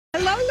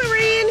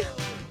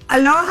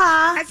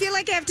Aloha. I feel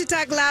like I have to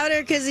talk louder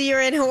because you're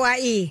in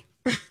Hawaii.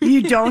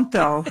 You don't,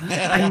 though.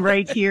 I'm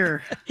right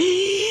here.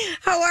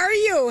 How are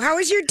you? How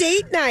was your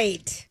date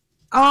night?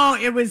 Oh,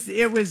 it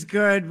was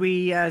good.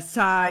 We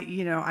saw,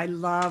 I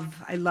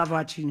love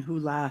watching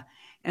hula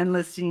and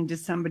listening to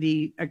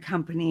somebody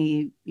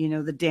accompany,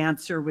 the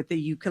dancer with the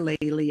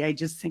ukulele. I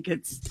just think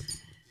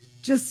it's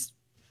just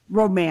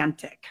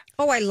romantic.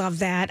 Oh, I love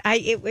that.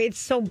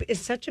 It's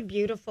such a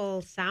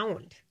beautiful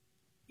sound.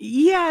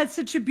 Yeah, it's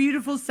such a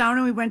beautiful sound.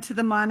 And we went to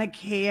the Mauna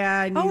Kea.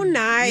 And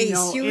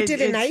nice. You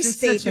did a nice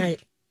date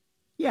night.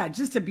 Yeah,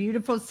 just a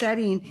beautiful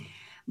setting.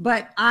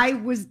 But I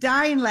was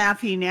dying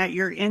laughing at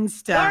your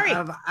Insta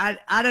of I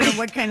don't know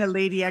what kind of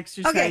lady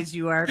exercise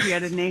you are, if you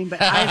had a name, but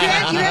you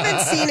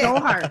haven't seen so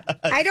it. hard.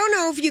 I don't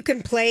know if you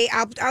can play.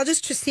 I'll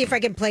just see if I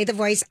can play the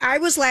voice. I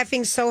was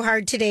laughing so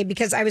hard today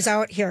because I was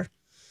out here.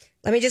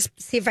 Let me just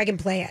see if I can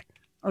play it.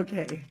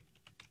 Okay.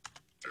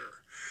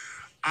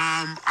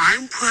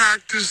 I'm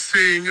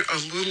practicing a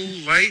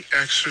little light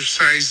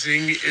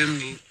exercising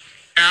in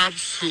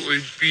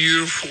absolutely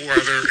beautiful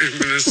weather in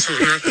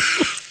Minnesota.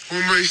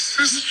 Well, my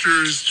sister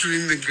is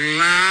doing the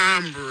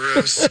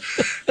glamorous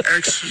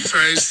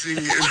exercising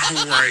in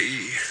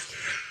Hawaii.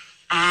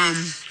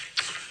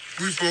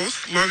 We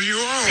both love you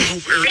all.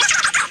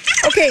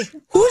 Okay,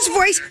 whose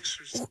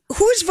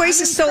voice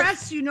is so...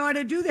 You know how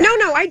to do that.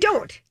 No, I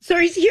don't. So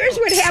here's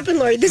what happened,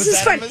 Lori. This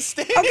is fun.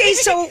 Okay,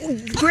 so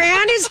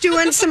Grant is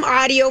doing some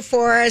audio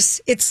for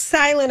us. It's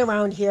silent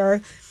around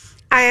here.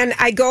 And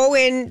I go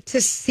in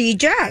to see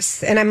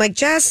Jess. And I'm like,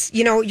 Jess,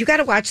 you got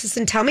to watch this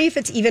and tell me if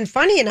it's even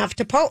funny enough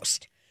to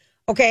post.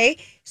 Okay?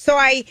 So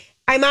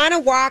I'm on a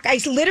walk. I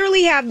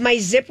literally have my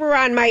zipper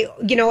on my,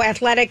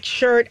 athletic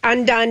shirt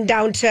undone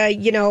down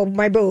to,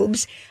 my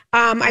boobs.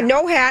 I'm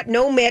no hat,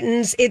 no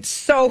mittens. It's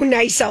so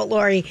nice out,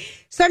 Lori.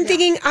 So I'm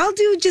thinking I'll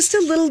do just a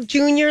little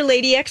junior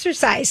lady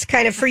exercise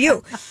kind of for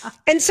you.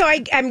 And so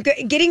I'm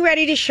getting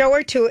ready to show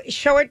it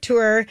to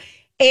her.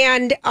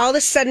 And all of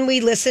a sudden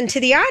we listen to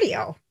the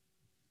audio.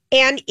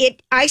 And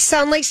I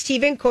sound like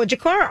Stephen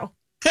Kojikoro.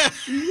 Yeah,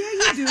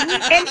 you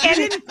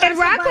do. And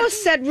Rocco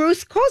said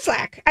Ruth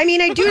Kozlak. I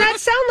mean, I do not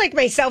sound like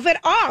myself at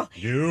all.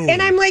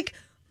 And I'm like,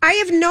 I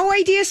have no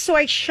idea. So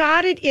I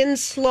shot it in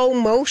slow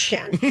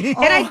motion. And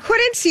I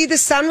couldn't see. The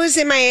sun was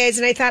in my eyes.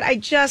 And I thought, I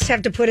just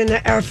have to put in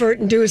the effort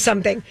and do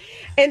something.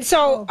 And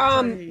so,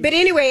 but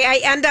anyway,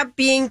 I end up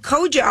being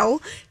Kojo.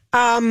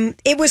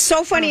 It was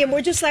so funny. And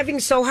we're just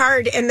laughing so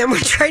hard. And then we're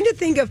trying to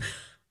think of,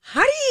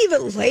 how do you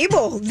even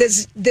label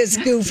this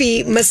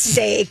goofy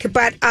mistake?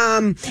 But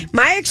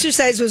my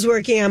exercise was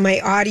working on my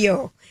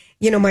audio,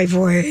 my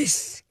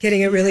voice,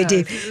 getting it really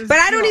deep. But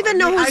I don't even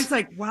know. I was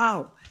like,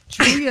 wow,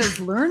 Julia's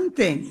learned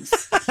things.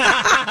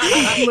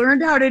 She's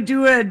learned how to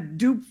do a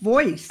dupe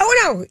voice. Oh,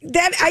 no,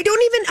 I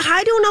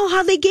don't know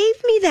how they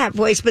gave me that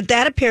voice, but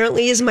that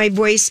apparently is my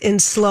voice in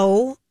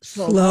slow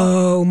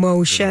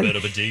motion. A bit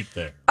of a deep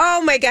there.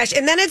 Oh, my gosh.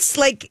 And then it's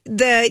like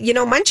the,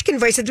 Munchkin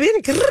voice.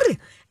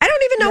 I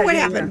don't even know what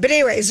happened. But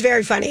anyway, it's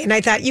very funny. And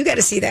I thought, you got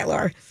to see that,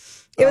 Laura.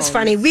 It was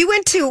funny. We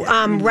went to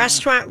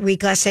Restaurant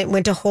Week last night.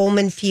 Went to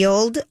Holman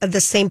Field, the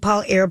St.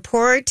 Paul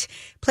Airport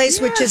place,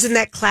 which is in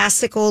that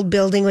classic old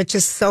building, which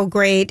is so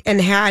great.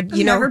 And had,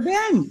 never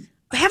been.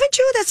 Haven't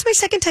you? That's my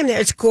second time there.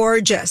 It's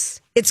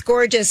gorgeous.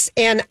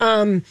 And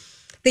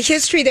the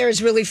history there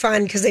is really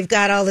fun because they've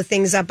got all the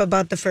things up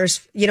about the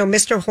first,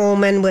 Mr.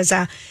 Holman was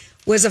a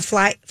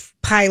flight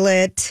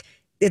pilot.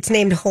 It's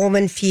named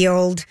Holman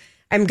Field.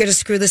 I'm going to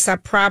screw this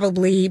up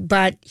probably,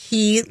 but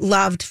he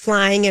loved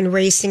flying and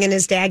racing, and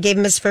his dad gave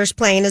him his first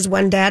plane, as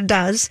one dad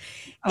does.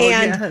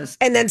 And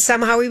then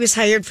somehow he was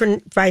hired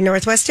by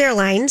Northwest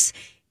Airlines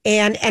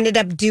and ended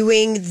up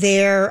doing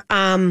their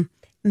air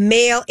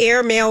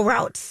mail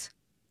routes.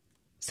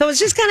 So it's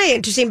just kind of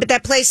interesting. But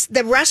that place,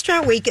 the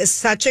Restaurant Week, is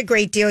such a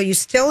great deal. You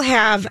still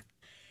have,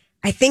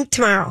 I think,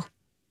 tomorrow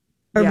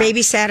or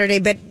maybe Saturday,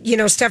 but,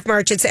 stuff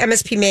March. It's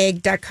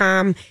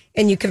mspmag.com.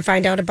 And you can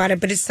find out about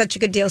it, but it's such a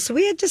good deal. So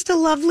we had just a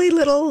lovely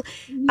little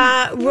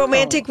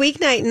romantic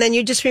weeknight. And then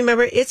you just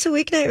remember, it's a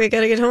weeknight. We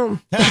got to get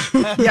home.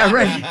 Yeah,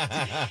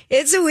 right.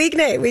 It's a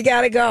weeknight. We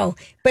got to go.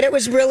 But it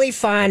was really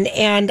fun.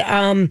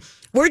 And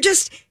we're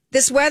just,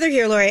 this weather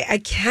here, Lori, I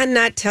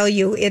cannot tell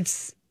you.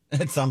 It's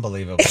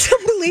unbelievable. It's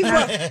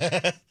unbelievable.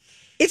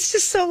 It's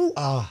just so...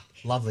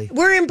 lovely.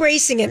 We're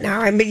embracing it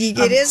now. I mean,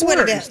 it is what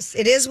it is.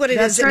 It is what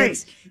it is. Right. And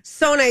it's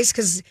so nice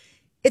because...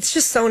 It's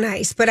just so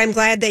nice, but I'm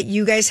glad that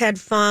you guys had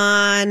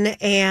fun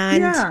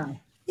and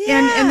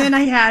And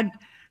then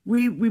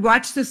we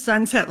watched the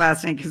sunset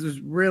last night because it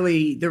was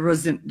really there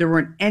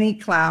weren't any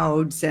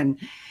clouds and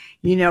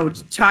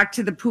talked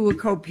to the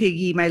Pulico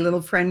Piggy, my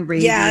little friend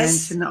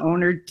Radiant, and the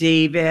owner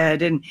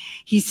David, and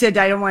he said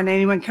I don't want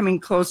anyone coming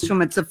close to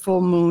him. It's a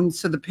full moon,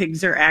 so the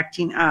pigs are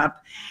acting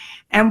up,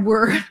 and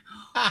we're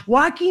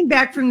walking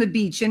back from the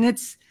beach, and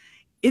it's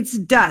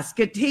dusk.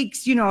 It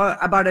takes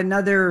about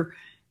another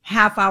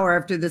half hour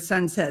after the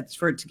sun sets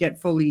for it to get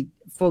fully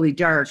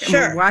dark.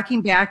 Sure. And we're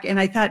walking back, and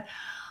I thought,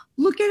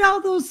 look at all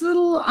those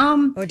little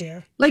oh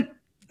dear, like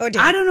Oh,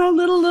 dear. I don't know,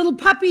 little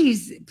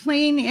puppies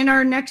playing in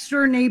our next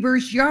door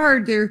neighbor's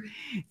yard. They're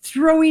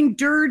throwing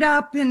dirt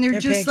up and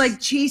they're just pigs. like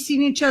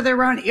chasing each other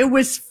around. It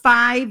was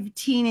 5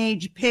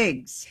 teenage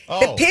pigs.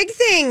 The pig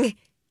thing,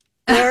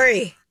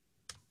 Lori.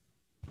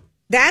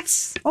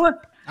 That's Oh,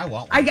 I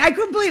want one. I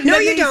couldn't believe No,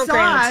 that you they don't, saw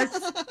Grant.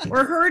 us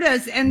or heard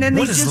us, and then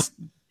What is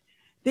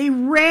they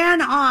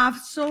ran off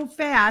so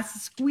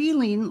fast,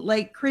 squealing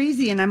like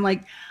crazy. And I'm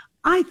like,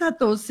 I thought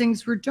those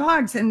things were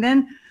dogs. And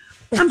then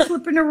I'm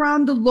flipping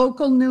around the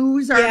local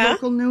news, our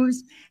local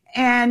news,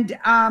 and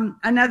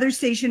another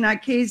station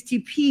at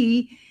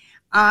KSTP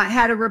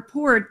had a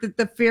report that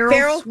the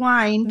feral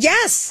swine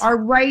are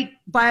right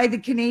by the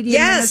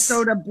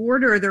Canadian-Minnesota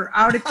border. They're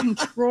out of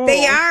control.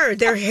 They are.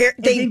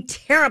 They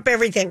tear up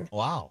everything.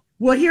 Wow.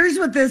 Well, here's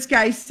what this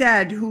guy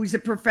said, who's a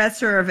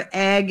professor of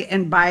ag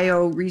and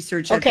bio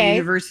research at the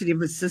University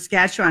of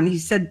Saskatchewan. He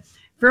said,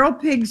 feral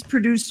pigs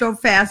produce so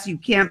fast you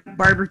can't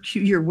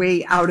barbecue your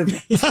way out of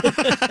it.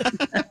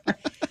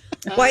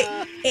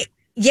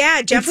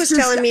 Jeff was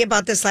telling me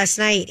about this last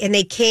night, and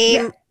they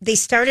came, they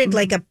started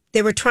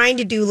they were trying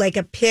to do like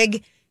a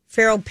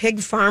feral pig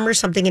farm or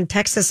something in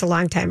Texas a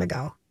long time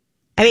ago.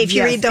 I mean, if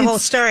you read the whole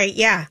story,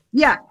 Yeah,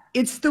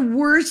 it's the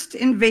worst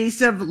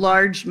invasive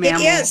large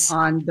mammal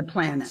on the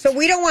planet. So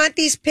we don't want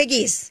these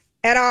piggies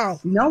at all.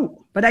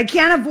 No, but I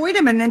can't avoid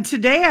them. And then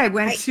today I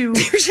went to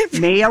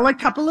mail a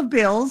couple of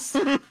bills.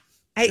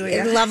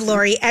 I love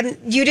Lori. And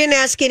you didn't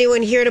ask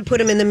anyone here to put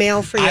them in the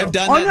mail for you. I've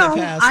done that in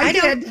the past. I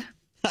did.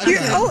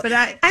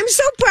 But I'm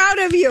so proud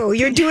of you.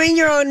 You're doing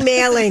your own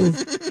mailing.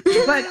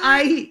 But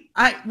I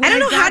don't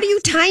know, how do you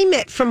time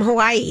it from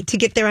Hawaii to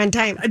get there on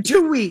time?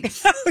 2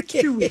 weeks.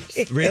 Okay. 2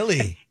 weeks.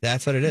 Really?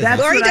 That's what it is.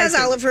 Lori does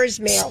all of hers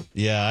mail.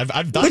 Yeah,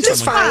 I've done Which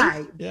is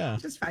fine. Yeah.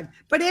 Just fine.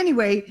 But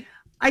anyway,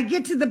 I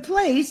get to the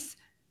place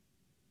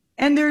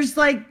and there's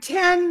like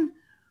 10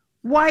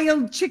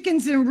 wild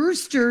chickens and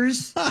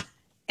roosters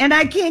and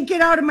I can't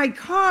get out of my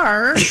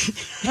car.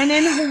 And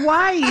in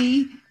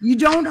Hawaii, you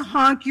don't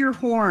honk your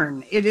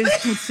horn. It is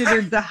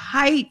considered the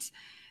height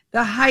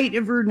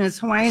of rudeness.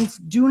 Hawaiians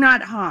do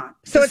not honk.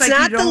 So it's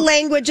not the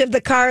language of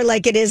the car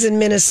like it is in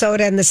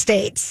Minnesota and the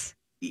States.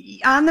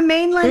 On the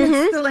mainland,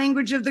 it's the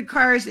language of the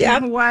cars. In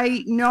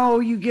Hawaii, no,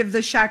 you give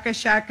the shaka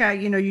shaka,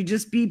 you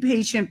just be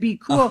patient, be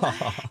cool.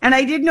 And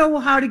I didn't know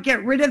how to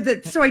get rid of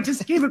it. So I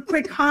just gave a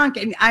quick honk.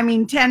 And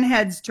 10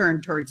 heads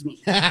turned towards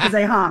me because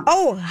I honked.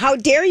 Oh, how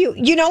dare you?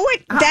 You know what?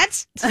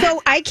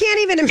 So I can't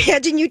even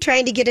imagine you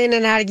trying to get in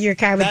and out of your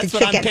car with the chickens.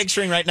 That's what I'm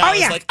picturing right now.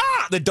 It's like,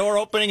 the door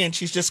opening and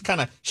she's just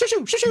kind of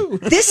shoo-shoo, shoo-shoo.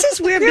 This is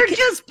weird. They're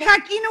just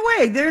pecking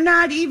away. They're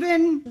not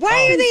even.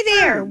 Why are they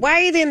there?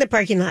 Why are they in the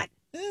parking lot?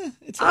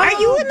 Are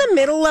you in the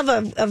middle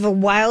of a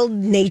wild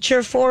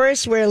nature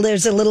forest where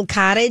there's a little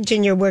cottage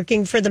and you're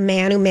working for the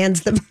man who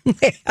mans the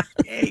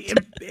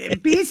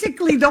land?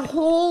 Basically, the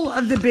whole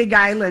of the Big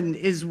Island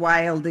is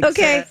wild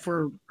except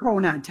for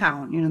Kona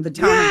town. The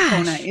town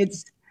of Kona.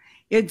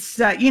 It's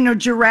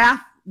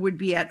giraffe would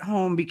be at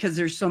home because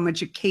there's so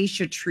much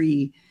acacia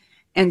tree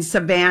and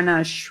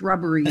savanna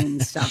shrubbery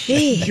and stuff.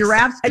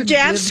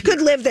 Giraffes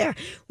could live there.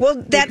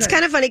 Well, that's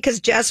kind of funny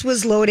because Jess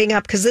was loading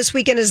up because this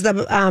weekend is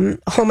the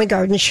Home and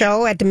Garden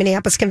Show at the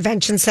Minneapolis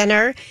Convention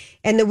Center,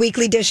 and the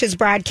Weekly Dish is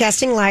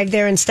broadcasting live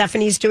there, and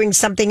Stephanie's doing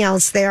something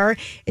else there,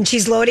 and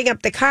she's loading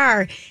up the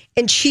car,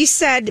 and she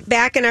said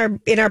back in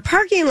our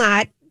parking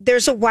lot,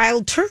 there's a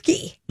wild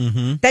turkey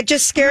that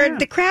just scared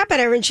the crap out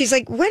of her, and she's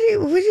like, "What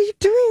are you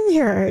doing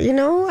here?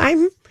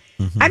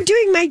 I'm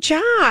doing my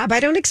job.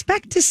 I don't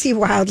expect to see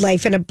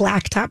wildlife in a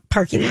blacktop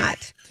parking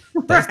lot."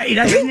 Right.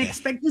 I didn't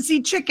expect to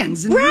see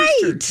chickens. And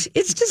roosters.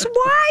 It's just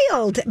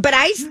wild. But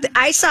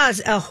I saw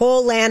a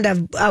whole land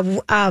of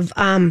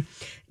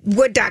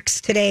wood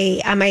ducks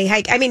today on my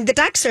hike. I mean, the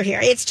ducks are here.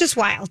 It's just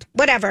wild.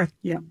 Whatever.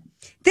 Yeah.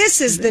 This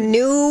is the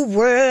new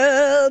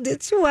world.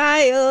 It's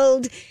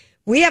wild.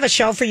 We have a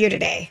show for you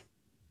today.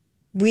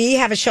 We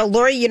have a show.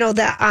 Lori,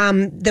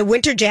 the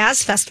Winter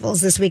Jazz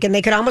Festival's this week, and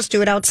they could almost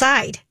do it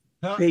outside.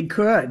 They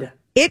could.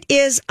 It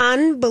is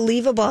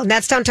unbelievable. And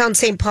that's downtown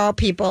St. Paul,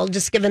 people,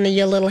 just giving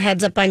you a little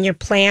heads up on your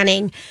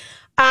planning.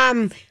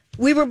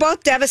 We were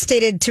both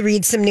devastated to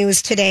read some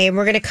news today, and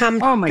we're going to come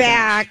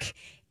back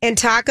and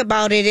talk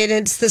about it. And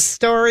it's the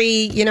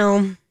story,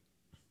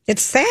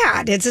 it's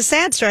sad. It's a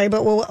sad story,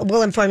 but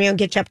we'll inform you and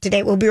get you up to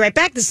date. We'll be right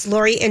back. This is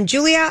Lori and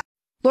Julia.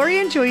 Lori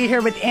and Julia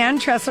here with Ann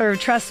Tressler of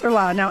Tressler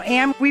Law. Now,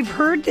 Ann, we've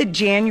heard that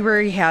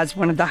January has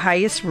one of the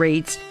highest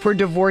rates for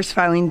divorce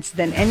filings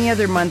than any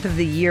other month of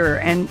the year.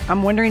 And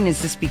I'm wondering, is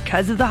this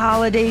because of the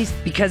holidays,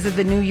 because of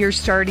the new year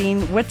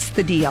starting? What's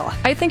the deal?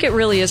 I think it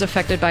really is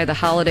affected by the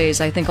holidays.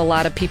 I think a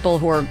lot of people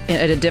who are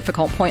at a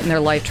difficult point in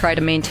their life try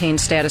to maintain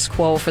status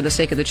quo for the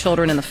sake of the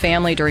children and the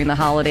family during the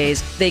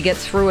holidays. They get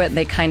through it and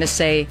they kind of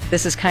say,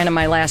 this is kind of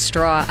my last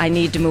straw. I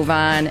need to move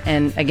on.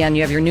 And again,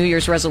 you have your New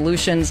Year's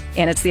resolutions,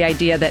 and it's the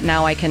idea that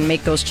now I can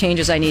make those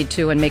changes I need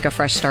to and make a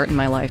fresh start in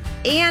my life.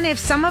 And if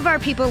some of our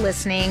people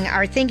listening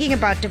are thinking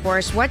about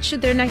divorce, what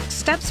should their next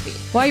steps be?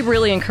 Well, I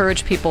really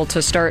encourage people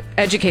to start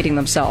educating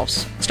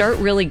themselves, start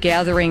really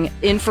gathering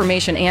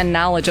information and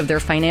knowledge of their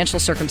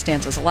financial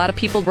circumstances. A lot of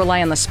people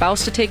rely on the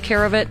spouse to take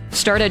care of it.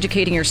 Start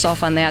educating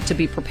yourself on that to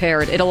be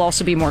prepared. It'll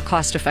also be more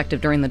cost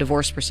effective during the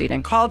divorce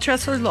proceeding. Call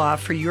Tressler Law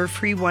for your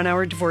free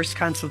 1-hour divorce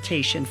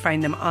consultation.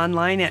 Find them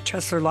online at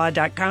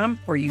TresslerLaw.com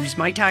or use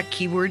my talk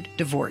keyword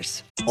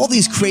divorce. All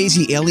these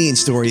crazy alien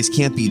stories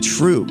can't be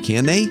true,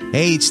 can they?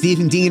 Hey, it's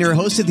Stephen Diener,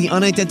 host of the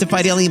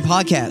Unidentified Alien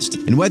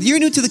Podcast. And whether you're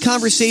new to the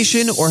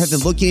conversation or have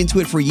been looking into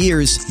it for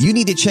years, you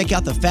need to check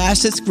out the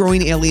fastest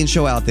growing alien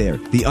show out there,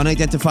 the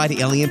Unidentified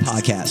Alien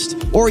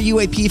Podcast, or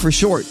UAP for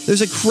short.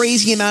 There's a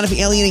crazy amount of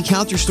alien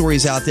encounter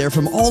stories out there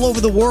from all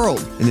over the world.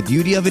 And the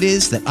beauty of it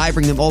is that I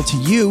bring them all to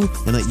you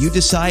and let you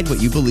decide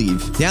what you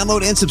believe.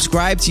 Download and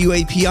subscribe to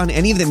UAP on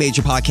any of the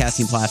major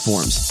podcasting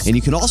platforms. And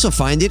you can also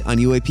find it on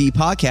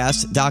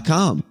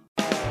UAPpodcast.com.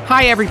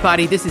 Hi,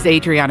 everybody. This is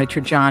Adriana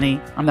Trajani.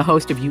 I'm the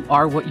host of You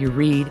Are What You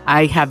Read.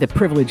 I have the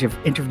privilege of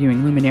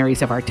interviewing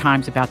luminaries of our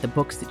times about the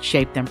books that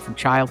shaped them from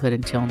childhood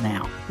until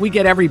now. We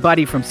get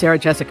everybody from Sarah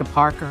Jessica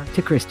Parker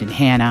to Kristen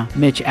Hanna,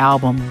 Mitch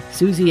Albom,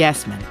 Susie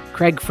Essman,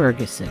 Craig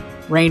Ferguson,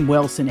 Rainn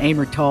Wilson,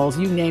 Amor Tolls,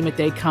 you name it,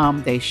 they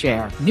come, they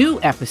share.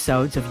 New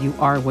episodes of You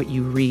Are What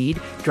You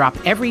Read drop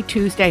every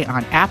Tuesday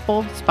on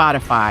Apple,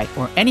 Spotify,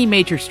 or any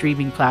major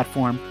streaming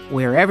platform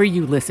wherever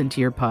you listen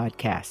to your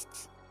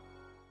podcasts.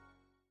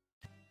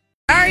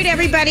 All right,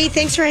 everybody.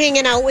 Thanks for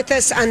hanging out with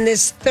us on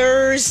this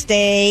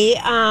Thursday.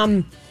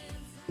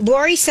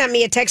 Lori sent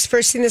me a text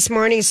first thing this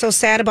morning, so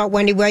sad about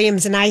Wendy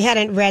Williams, and I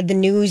hadn't read the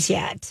news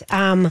yet,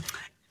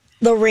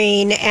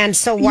 Lorraine. And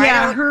so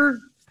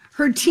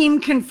her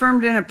team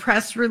confirmed in a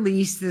press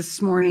release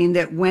this morning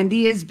that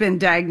Wendy has been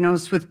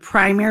diagnosed with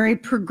primary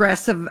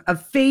progressive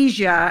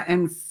aphasia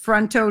and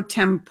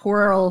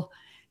frontotemporal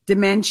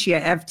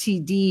dementia,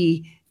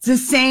 FTD. It's the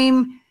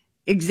same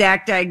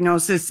exact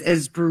diagnosis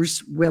as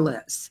Bruce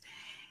Willis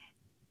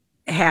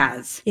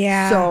has.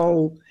 Yeah.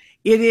 So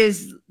it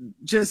is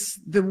just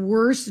the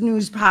worst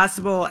news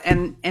possible.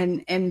 And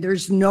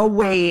there's no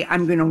way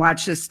I'm going to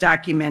watch this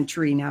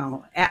documentary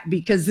now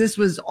because this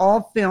was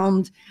all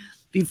filmed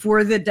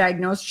before the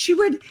diagnosis. She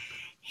would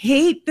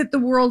hate that the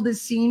world is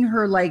seeing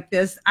her like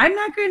this. I'm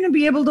not going to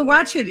be able to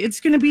watch it. It's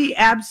going to be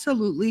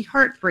absolutely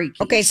heartbreaking.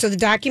 Okay, so the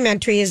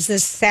documentary is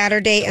this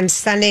Saturday and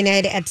Sunday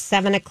night at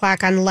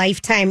 7:00 on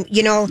Lifetime.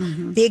 You know,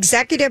 the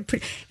executive.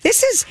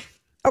 This is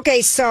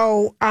okay.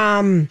 So,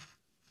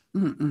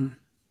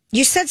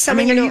 you said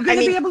something. Are you going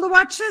to be able to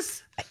watch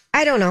this?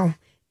 I don't know.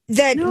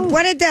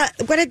 What did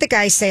the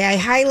guy say? I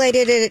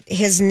highlighted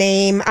his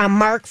name.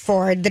 Mark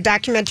Ford, the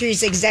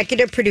documentary's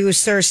executive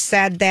producer,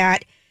 said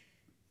that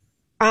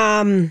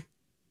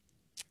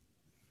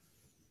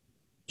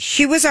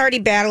she was already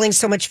battling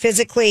so much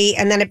physically,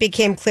 and then it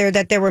became clear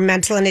that there were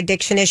mental and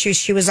addiction issues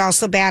she was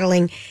also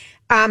battling.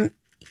 And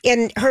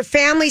her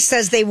family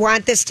says they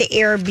want this to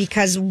air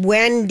because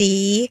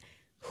Wendy,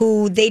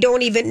 who they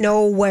don't even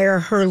know where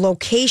her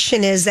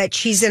location is, that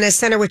she's in a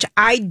center, which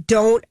I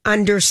don't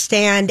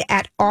understand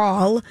at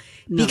all.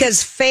 No.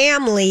 Because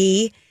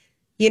family,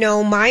 you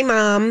know, my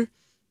mom,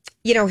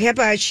 you know,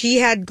 HIPAA, she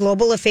had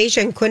global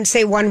aphasia and couldn't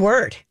say one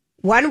word.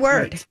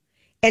 Right.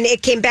 And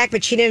it came back,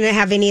 but she didn't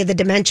have any of the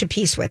dementia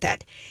piece with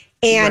it.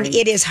 And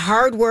It is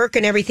hard work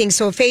and everything.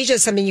 So aphasia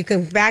is something you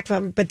can come back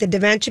from, but the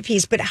dementia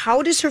piece. But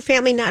how does her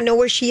family not know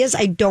where she is?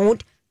 I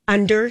don't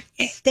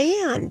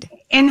understand.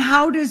 And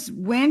how does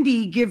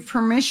Wendy give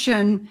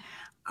permission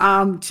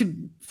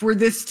for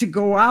this to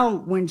go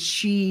out when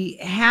she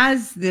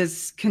has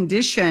this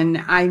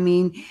condition? I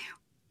mean,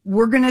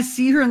 we're going to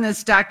see her in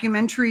this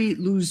documentary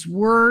lose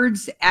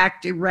words,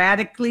 act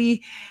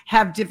erratically,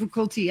 have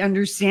difficulty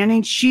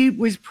understanding. She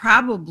was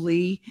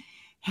probably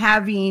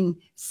having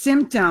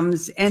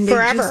symptoms and they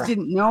just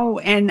didn't know.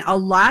 And a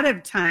lot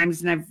of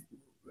times, and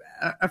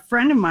a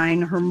friend of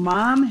mine, her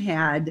mom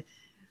had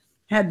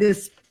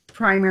this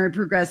primary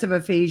progressive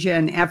aphasia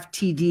and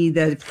FTD,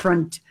 the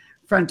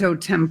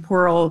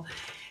frontotemporal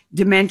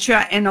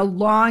dementia. And a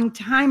long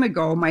time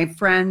ago, my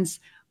friend's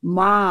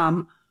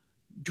mom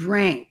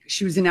drank.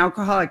 She was an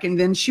alcoholic, and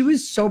then she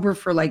was sober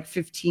for like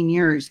 15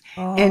 years.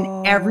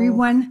 And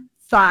everyone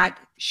thought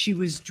she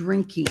was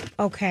drinking.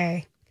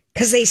 Okay.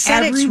 Because they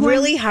said it's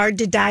really hard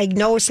to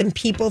diagnose, and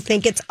people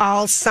think it's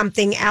all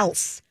something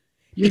else.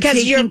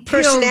 Because your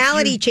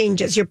personality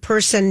changes. Your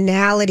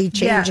personality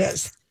changes.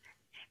 Yes.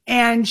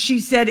 And she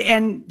said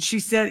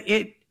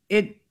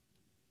it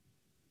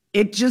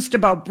just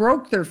about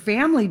broke their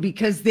family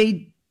because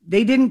they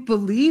didn't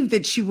believe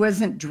that she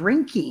wasn't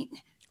drinking.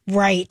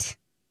 Right.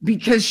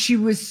 Because she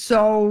was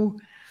so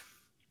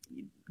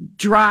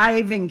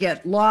drive and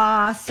get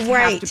lost,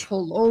 have to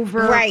pull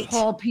over,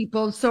 call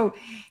people. So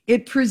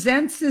it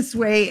presents this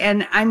way.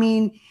 And I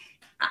mean,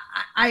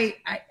 I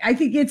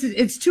think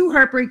it's too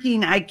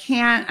heartbreaking.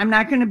 I'm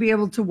not going to be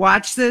able to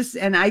watch this.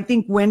 And I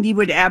think Wendy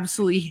would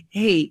absolutely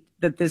hate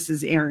that this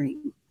is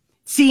airing,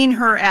 seeing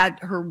her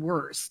at her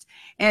worst.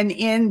 And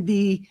in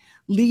the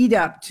lead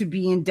up to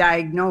being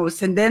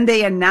diagnosed. And then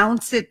they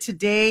announce it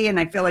today. And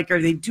I feel like,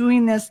 are they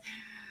doing this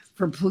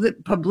for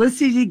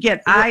publicity to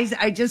get eyes?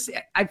 I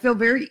feel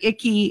very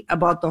icky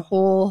about the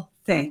whole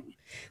thing.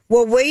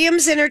 Well,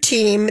 Williams and her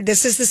team,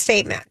 this is the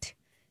statement.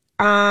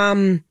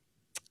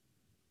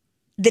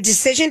 The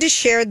decision to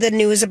share the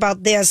news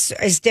about this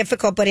is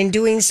difficult, but in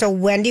doing so,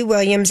 Wendy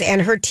Williams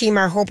and her team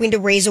are hoping to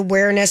raise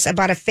awareness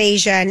about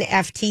aphasia and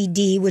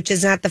FTD, which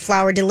is not the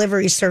flower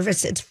delivery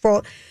service. It's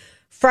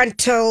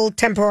frontal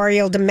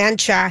temporal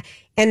dementia.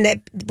 And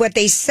that what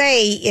they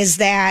say is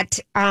that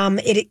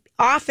it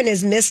often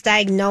is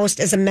misdiagnosed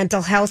as a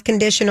mental health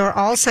condition or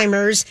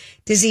Alzheimer's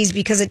disease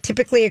because it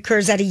typically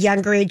occurs at a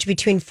younger age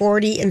between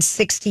 40 and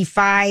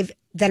 65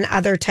 than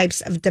other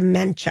types of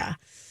dementia.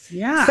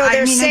 Yeah. So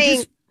they're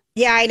saying...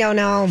 Yeah, I don't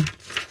know.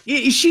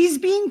 She's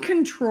being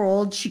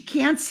controlled. She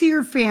can't see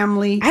her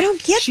family. I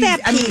don't get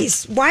that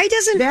piece. Why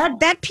doesn't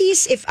that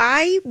piece,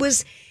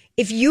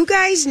 if you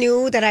guys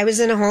knew that I was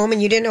in a home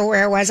and you didn't know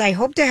where I was, I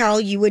hope to hell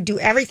you would do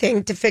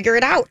everything to figure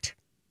it out.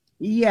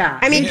 Yeah.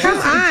 I mean, come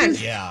on.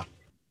 Yeah.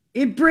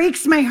 It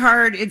breaks my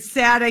heart. It's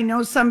sad. I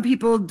know some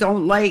people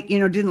didn't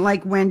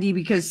like Wendy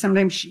because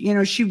sometimes,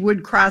 she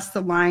would cross the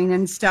line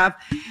and stuff,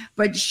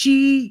 but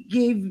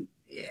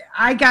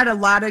I got a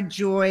lot of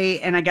joy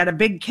and I got a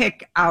big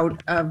kick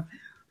out of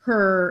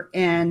her.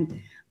 And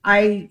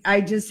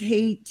I just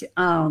hate,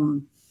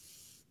 I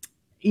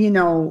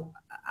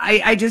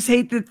just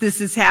hate that this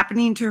is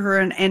happening to her.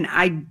 And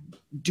I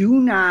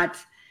do not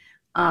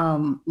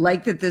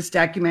like that this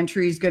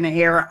documentary is going to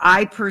air.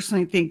 I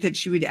personally think that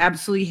she would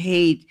absolutely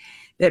hate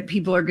that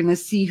people are going to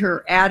see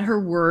her at her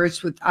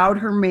worst without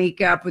her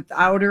makeup,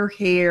 without her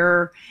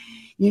hair,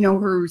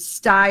 her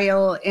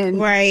style,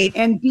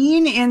 and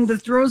being in the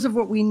throes of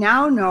what we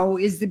now know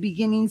is the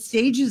beginning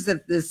stages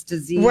of this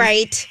disease.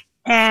 Right.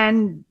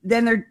 And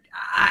then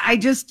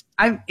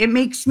it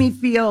makes me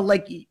feel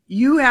like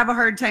you have a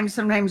hard time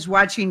sometimes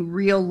watching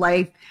real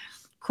life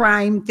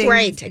crime things.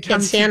 Right. I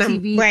can't stand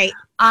them. Right.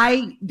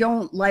 I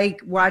don't like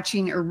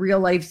watching a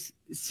real life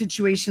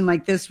situation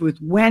like this with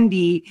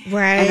Wendy.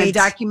 Right. And a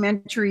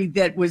documentary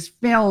that was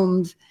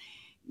filmed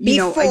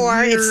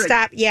before it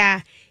stopped.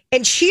 Yeah.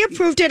 And she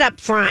approved it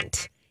up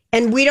front.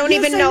 And we don't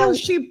even know.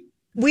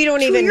 We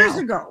don't even know. 2 years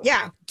ago.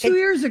 Yeah. 2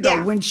 years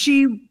ago when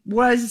she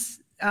was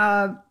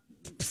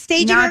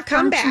staging her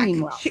comeback.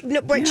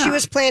 Well. She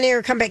was planning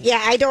her comeback.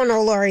 Yeah, I don't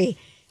know, Lori.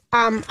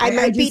 I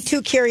might be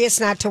too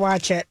curious not to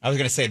watch it. I was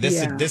going to say,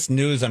 this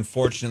news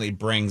unfortunately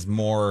brings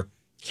more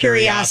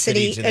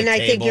curiosity to the and I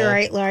table. think you're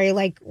right, Lori.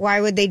 Like, why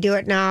would they do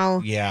it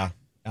now? Yeah.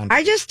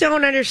 I just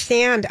don't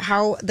understand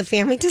how the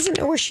family doesn't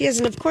know where she is.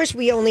 And of course,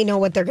 we only know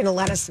what they're going to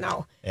let us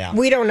know. Yeah.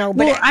 We don't know.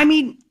 But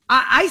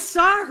I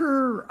saw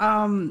her,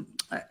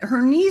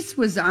 her niece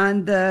was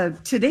on the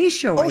Today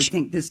Show, I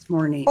think, this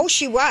morning. Oh,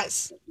 she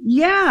was?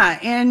 Yeah.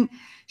 And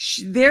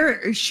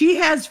she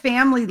has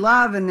family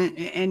love.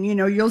 And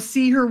you'll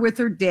see her with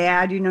her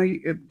dad,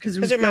 because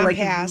her mom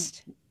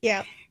passed.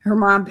 Yeah. Her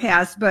mom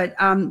passed. But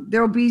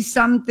there'll be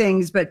some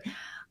things. But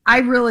I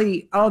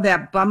really,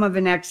 that bum of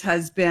an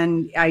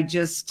ex-husband, I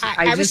just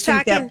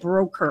think that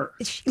broke her.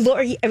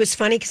 Lori, it was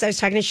funny because I was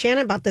talking to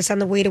Shannon about this on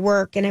the way to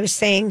work, and I was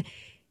saying,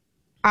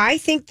 I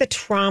think the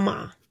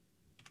trauma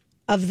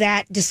of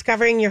that,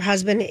 discovering your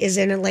husband is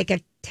in a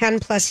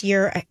 10-plus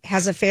year,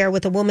 has an affair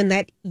with a woman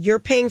that you're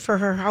paying for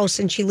her house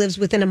and she lives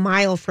within a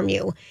mile from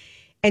you.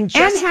 And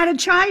had a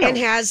child. And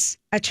has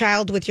a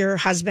child with your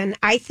husband.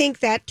 I think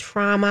that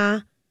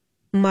trauma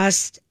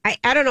must, I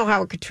don't know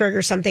how it could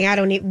trigger something.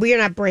 We're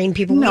not brain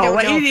people. No,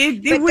 we don't know.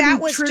 It but that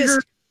was trigger.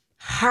 just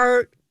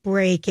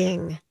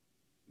heartbreaking.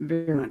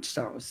 Very much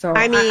so. So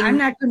I'm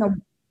not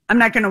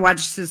going to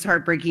watch this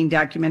heartbreaking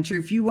documentary.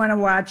 If you want to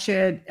watch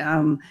it,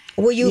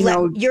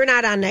 you're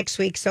not on next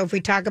week. So if we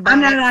talk about,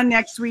 I'm not on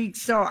next week.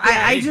 So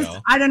I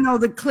don't know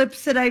the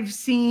clips that I've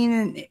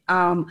seen,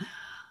 and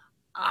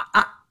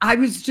I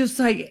was just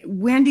like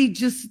Wendy,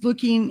 just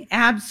looking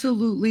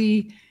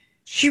absolutely.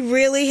 She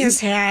really has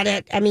had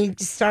it. I mean,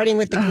 starting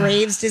with the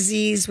Graves'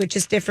 disease, which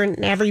is different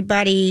in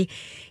everybody.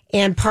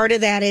 And part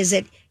of that is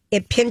it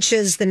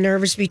pinches the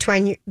nerves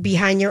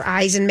behind your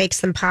eyes and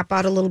makes them pop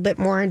out a little bit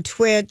more and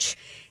twitch.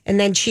 And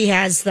then she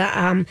has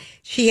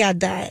she had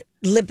the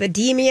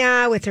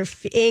lipedema with her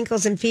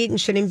ankles and feet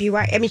and shouldn't be.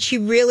 I mean, she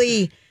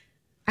really,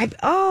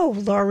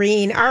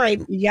 Laureen. All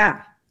right.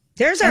 Yeah.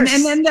 There's our.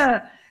 And then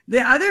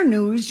the other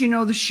news,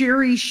 the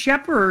Sherry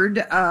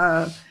Shepherd,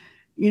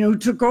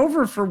 took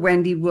over for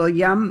Wendy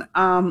Williams.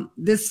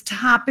 This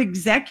top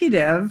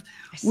executive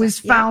was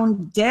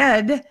found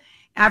dead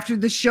after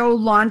the show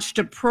launched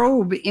a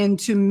probe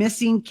into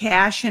missing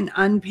cash and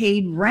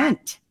unpaid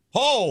rent.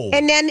 Oh.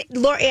 And then,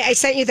 Lori, I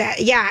sent you that.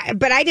 Yeah,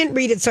 but I didn't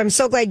read it, so I'm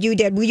so glad you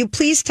did. Will you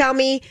please tell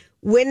me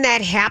when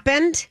that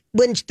happened?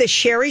 When the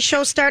Sherry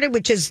show started,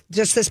 which is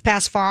just this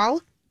past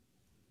fall?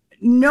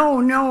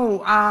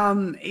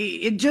 No.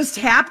 It just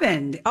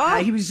happened.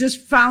 He was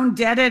just found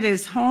dead at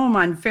his home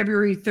on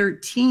February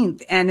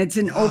 13th, and it's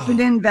an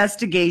open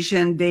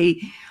investigation.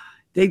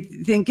 They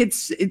think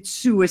it's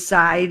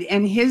suicide.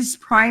 And his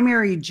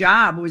primary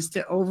job was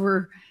to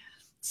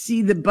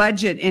oversee the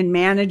budget and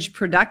manage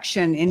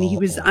production. And he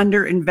was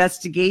under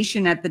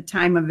investigation at the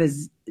time of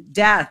his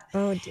death.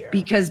 Oh, dear.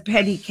 Because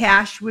petty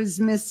cash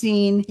was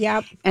missing.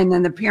 Yep. And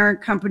then the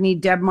parent company,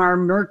 Debmar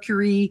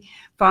Mercury,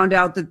 found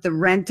out that the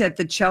rent at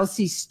the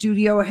Chelsea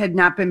studio had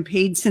not been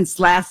paid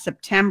since last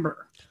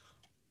September.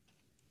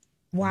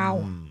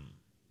 Wow.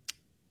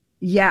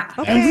 Yeah.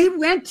 Okay. And we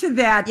went to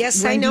that.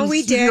 Yes, I know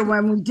we did.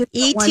 When we did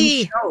that one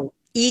show.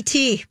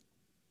 E.T.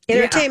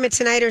 Entertainment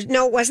Tonight. Or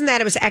no, it wasn't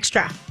that. It was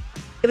Extra.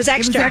 It was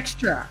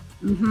Extra.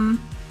 Mm-hmm.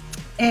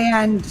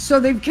 And so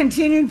they've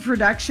continued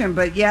production.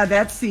 But yeah,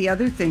 that's the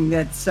other thing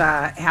that's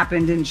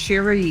happened. And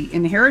Sherry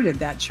inherited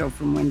that show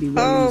from Wendy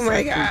Williams. Oh,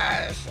 my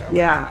gosh.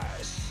 Yeah.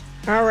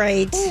 All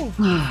right.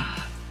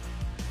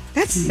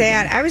 That's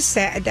sad. I was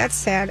sad. That's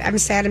sad. I'm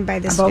saddened by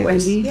this About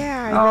news. Wendy?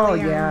 Yeah. I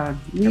really am.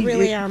 Yeah. I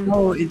really am.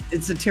 Oh,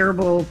 it's a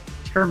terrible,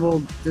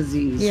 terrible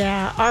disease.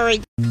 Yeah. All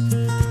right.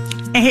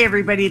 Hey,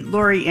 everybody.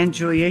 Lori and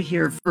Julia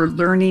here for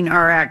Learning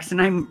RX.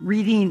 And I'm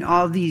reading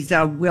all these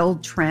Will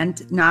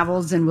Trent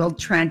novels. And Will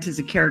Trent is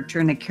a character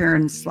in a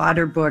Karen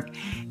Slaughter book.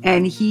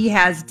 And he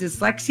has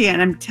dyslexia.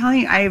 And I'm telling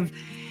you, I've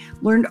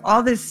learned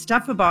all this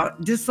stuff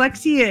about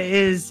dyslexia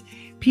is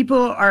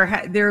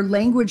their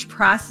language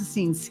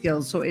processing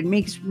skills. So it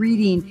makes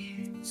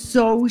reading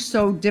so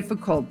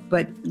difficult.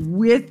 But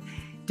with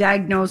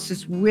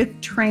diagnosis,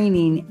 with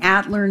training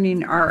at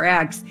Learning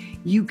RX,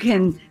 you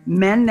can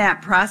mend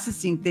that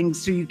processing thing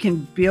so you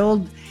can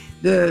build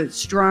the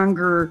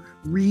stronger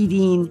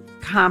reading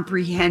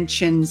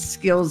comprehension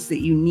skills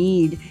that you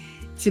need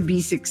to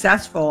be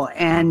successful.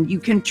 And you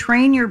can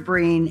train your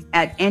brain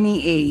at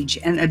any age,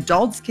 and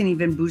adults can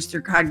even boost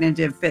their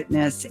cognitive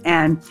fitness.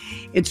 And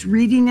it's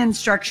reading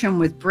instruction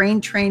with brain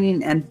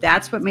training, and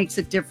that's what makes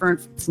it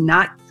different. It's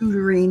not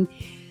tutoring.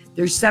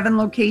 There's 7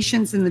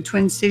 locations in the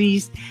Twin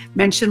Cities.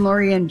 Mention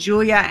Lori and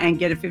Julia and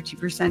get a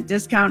 50%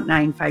 discount,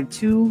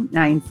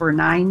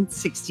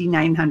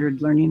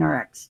 952-949-6900, Learning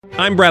RX.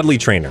 I'm Bradley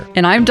Trainer.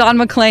 And I'm Don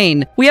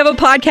McClain. We have a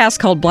podcast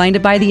called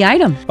Blinded by the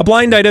Item. A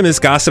blind item is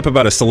gossip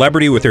about a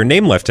celebrity with their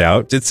name left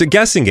out. It's a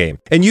guessing game,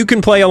 and you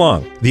can play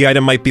along. The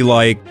item might be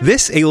like,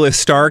 this A-list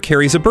star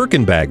carries a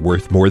Birkin bag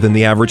worth more than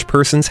the average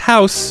person's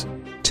house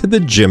to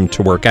the gym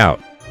to work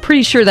out.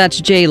 Pretty sure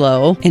that's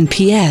J-Lo. And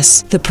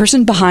P.S. the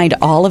person behind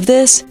all of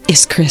this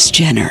is Kris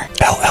Jenner,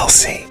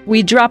 LLC.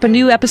 We drop a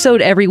new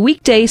episode every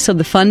weekday so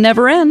the fun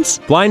never ends.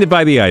 Blinded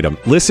by the Item.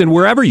 Listen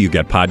wherever you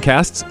get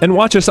podcasts and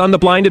watch us on the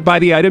Blinded by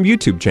the Item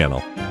YouTube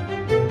channel.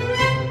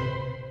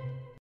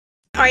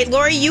 All right,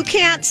 Lori, you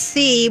can't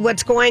see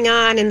what's going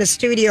on in the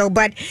studio,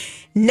 but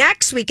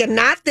next weekend,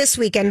 not this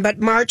weekend, but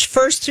March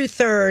 1st through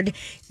 3rd,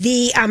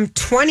 the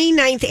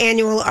 29th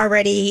annual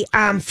already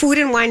Food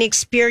and Wine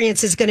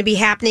Experience is going to be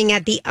happening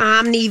at the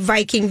Omni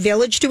Viking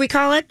Village, do we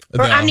call it?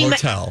 The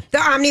hotel. The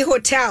Omni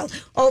Hotel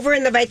over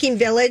in the Viking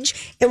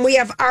Village. And we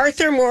have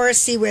Arthur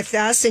Morrissey with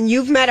us, and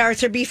you've met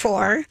Arthur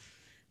before,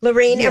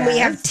 Lorraine. Yes. And we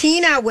have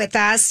Tina with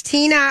us,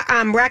 Tina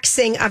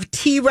Rexing of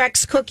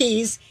T-Rex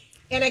Cookies.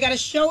 And I got to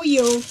show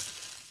you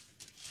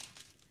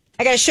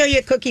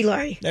a cookie,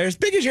 Lori. They're as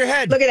big as your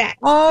head. Look at that.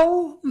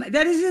 Oh,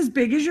 that is as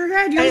big as your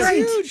head. You're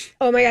right. Huge.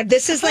 Oh, my God.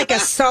 This is like a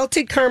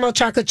salted caramel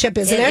chocolate chip,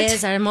 isn't it? It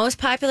is our most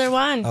popular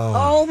one.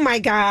 Oh my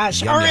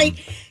gosh. All right.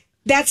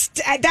 That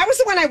was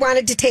the one I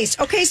wanted to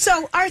taste. Okay,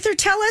 so Arthur,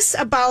 tell us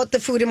about the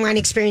Food and Wine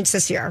Experience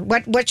this year.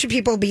 What should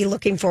people be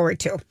looking forward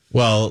to?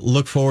 Well,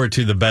 look forward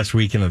to the best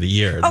weekend of the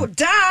year. Oh,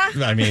 duh.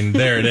 I mean,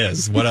 there it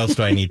is. What else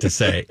do I need to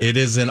say? It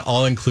is an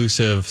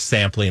all-inclusive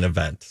sampling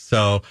event.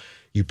 So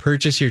you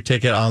purchase your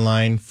ticket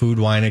online,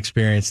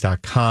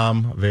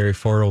 foodwineexperience.com. Very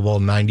affordable,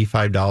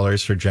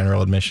 $95 for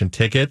general admission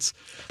tickets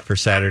for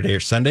Saturday or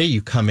Sunday.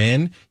 You come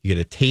in, you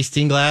get a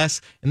tasting glass,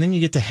 and then you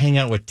get to hang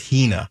out with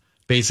Tina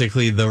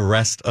basically the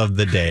rest of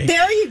the day.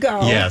 There you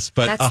go. Yes,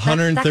 but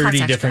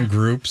 130 different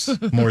groups,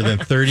 more than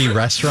 30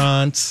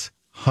 restaurants,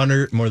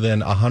 more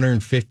than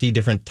 150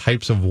 different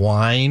types of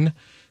wine.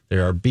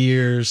 There are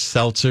beers,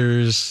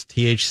 seltzers,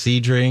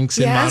 THC drinks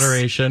in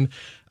moderation.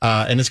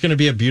 And it's going to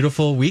be a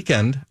beautiful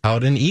weekend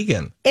out in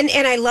Eagan. And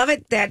I love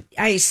it that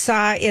I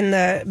saw in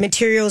the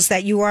materials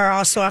that you are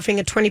also offering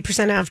a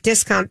 20% off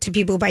discount to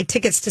people who buy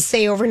tickets to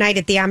stay overnight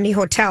at the Omni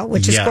Hotel,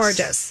 which is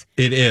gorgeous.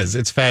 It is.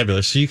 It's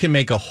fabulous. So you can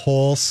make a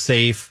whole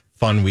safe,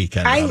 fun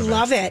weekend. I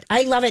love it.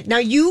 I love it. Now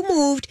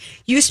you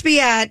used to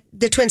be at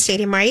the Twin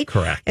Stadium, right?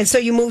 Correct. And so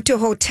you moved to a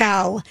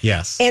hotel.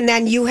 Yes. And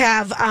then you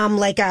have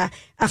like a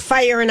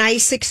fire and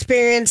ice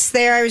experience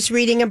there I was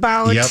reading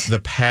about. Yep. The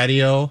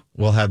patio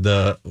will have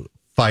the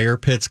fire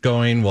pits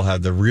going. We'll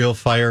have the real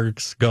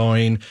fires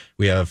going.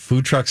 We have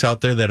food trucks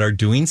out there that are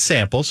doing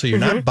samples, so you're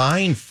not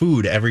buying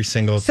food every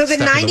single So the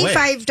step of the way.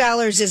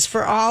 $95 is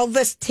for all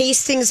the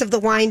tastings of the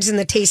wines and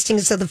the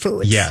tastings of the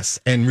foods. Yes,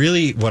 and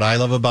really what I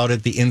love about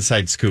it, the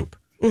inside scoop.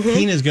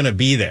 Tina's going to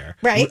be there.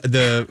 Right.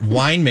 The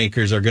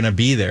winemakers are going to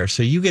be there,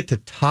 so you get to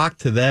talk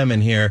to them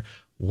and hear,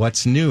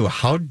 what's new?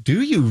 How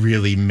do you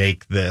really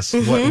make this?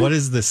 What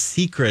is the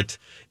secret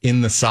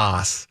in the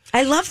sauce?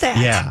 I love that.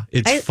 Yeah,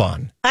 it's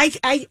fun. I've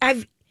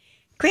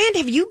Grant,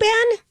 have you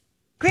been?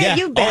 Grant,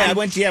 you've been. Oh, I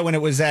went, when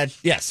it was at,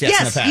 yes, in the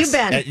past. You've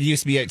been. It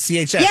used to be at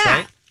CHS,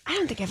 right? I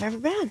don't think I've ever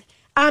been.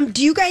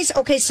 Do you guys,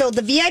 so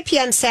the VIP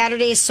on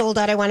Saturday is sold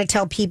out, I want to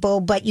tell people,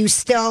 but you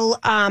still,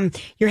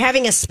 you're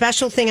having a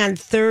special thing on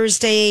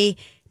Thursday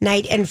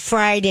night and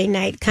Friday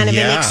night, kind of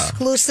an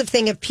exclusive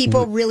thing if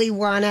people really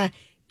want to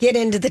get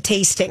into the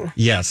tasting.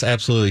 Yes,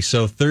 absolutely.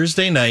 So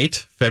Thursday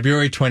night,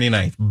 February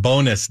 29th,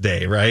 bonus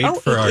day, right?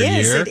 For our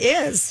year. It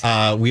is.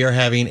 We are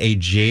having a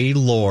J.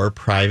 Lore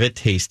private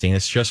tasting.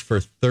 It's just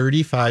for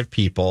 35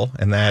 people,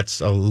 and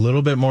that's a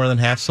little bit more than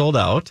half sold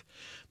out.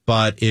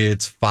 But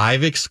it's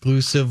 5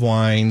 exclusive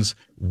wines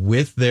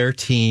with their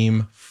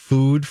team,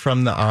 food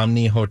from the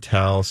Omni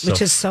Hotel.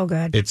 Which is so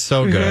good. It's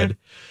so good.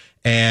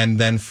 And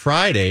then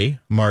Friday,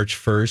 March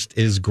 1st,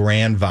 is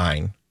Grand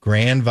Vine.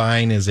 Grand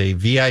Vine is a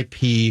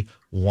VIP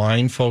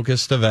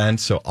wine-focused event,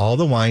 so all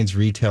the wines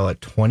retail at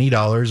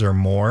 $20 or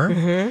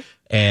more.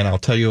 And I'll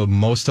tell you,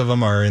 most of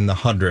them are in the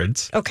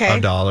hundreds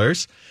of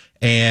dollars.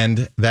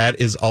 And that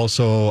is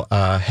also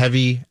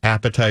heavy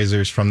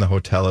appetizers from the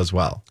hotel as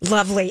well.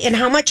 Lovely. And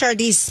how much are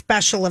these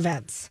special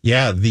events?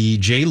 Yeah, the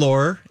J.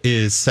 Lore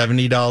is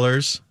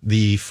 $70.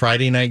 The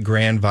Friday night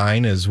Grand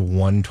Vine is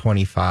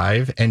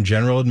 $125. And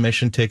general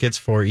admission tickets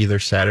for either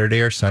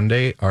Saturday or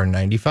Sunday are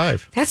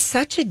 $95. That's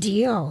such a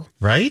deal.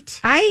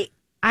 Right?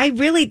 I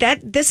really,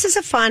 this is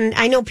a fun,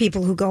 I know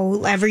people who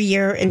go every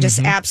year and just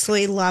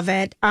absolutely love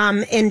it.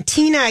 And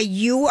Tina,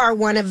 you are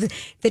one of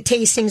the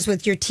tastings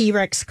with your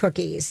T-Rex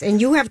cookies. And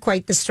you have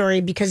quite the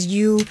story because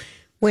you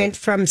went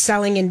from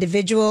selling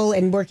individual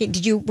and working,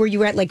 were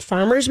you at like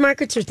farmers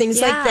markets or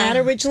things like that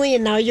originally?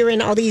 And now you're in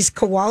all these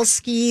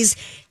Kowalski's,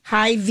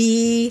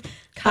 Hy-Vee,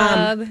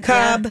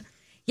 Cub.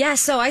 Yeah,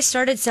 so I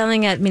started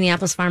selling at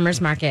Minneapolis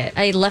Farmers Market.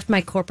 I left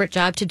my corporate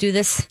job to do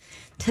this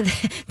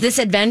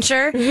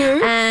adventure,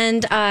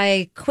 and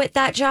I quit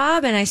that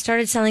job and I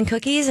started selling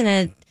cookies, and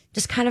it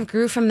just kind of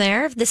grew from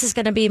there. This is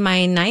going to be my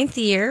 9th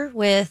year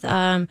with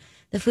the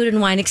Food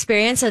and Wine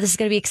Experience, so this is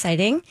going to be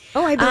exciting.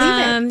 Oh, I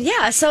believe it.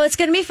 Yeah, so it's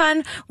going to be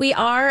fun. We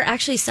are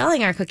actually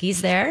selling our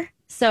cookies there.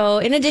 So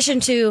in addition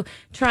to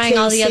trying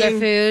all the other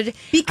food.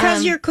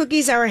 Because your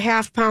cookies are a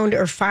half pound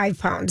or 5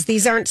 pounds.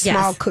 These aren't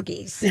small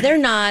cookies. They're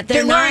not.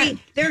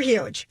 They're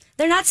huge.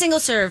 They're not single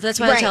serve. That's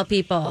why I tell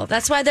people.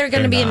 That's why they're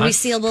going to be in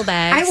resealable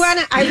bags.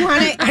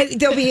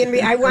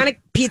 I want a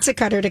pizza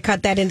cutter to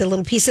cut that into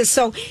little pieces.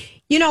 So,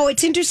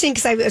 it's interesting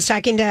because I was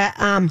talking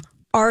to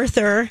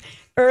Arthur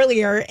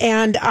earlier,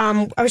 and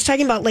I was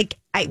talking about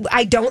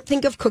I don't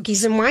think of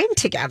cookies and wine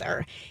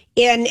together.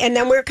 And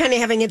then we're kind of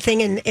having a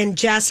thing, and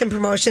Jess and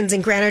promotions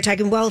and Grant are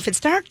talking, well, if it's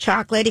dark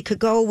chocolate, it could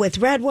go with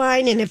red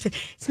wine. And if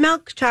it's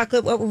milk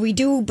chocolate, what would we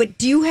do? But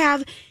do you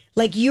have,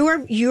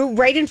 you're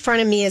right in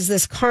front of me is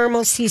this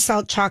caramel sea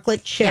salt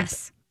chocolate chip.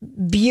 Yes.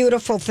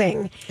 Beautiful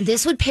thing.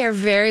 This would pair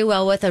very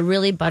well with a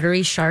really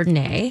buttery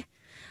Chardonnay.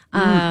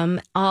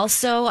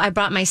 Also, I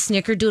brought my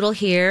Snickerdoodle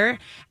here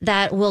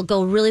that will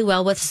go really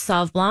well with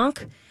Sauv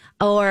Blanc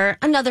or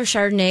another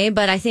Chardonnay,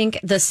 but I think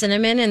the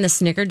cinnamon and the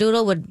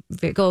Snickerdoodle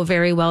would go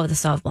very well with the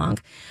Sauv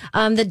Blanc.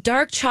 The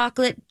dark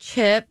chocolate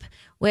chip,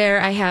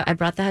 where I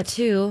brought that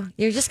too.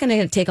 You're just going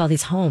to take all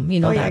these home.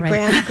 You know that,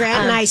 right? Grant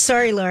and I,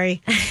 sorry,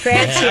 Lori.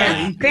 Grant's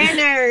here. Grant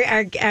and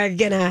I are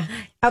going to,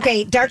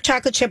 okay, dark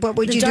chocolate chip, what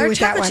would you do with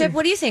that one? Dark chocolate chip,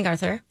 what do you think,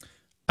 Arthur?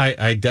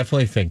 I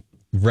definitely think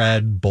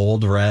red,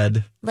 bold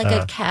red. Like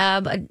a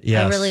cab, a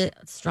really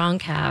strong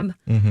cab.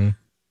 Mm-hmm.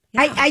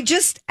 Yeah.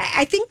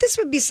 I think this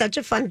would be such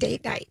a fun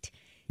date night.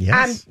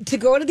 Yes. To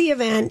go to the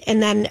event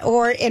and then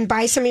and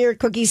buy some of your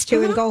cookies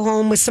too and go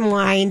home with some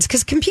wines.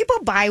 Because can people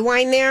buy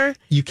wine there?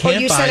 You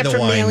can't buy the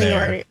wine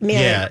there.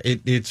 Mailing? Yeah,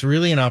 it's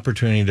really an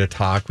opportunity to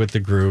talk with the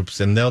groups,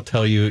 and they'll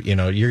tell you,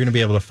 you're going to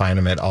be able to find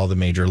them at all the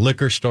major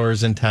liquor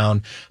stores in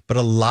town. But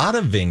a lot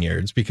of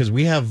vineyards, because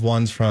we have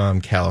ones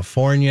from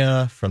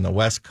California, from the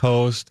West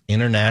Coast,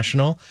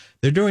 international,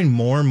 they're doing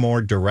more and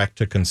more direct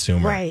to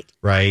consumer.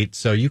 Right.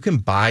 So you can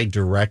buy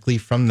directly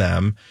from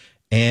them.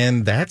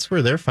 And that's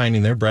where they're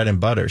finding their bread and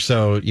butter.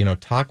 So,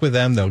 talk with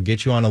them. They'll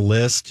get you on a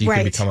list. You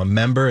can become a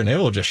member, and it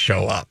will just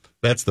show up.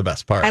 That's the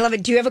best part. I love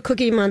it. Do you have a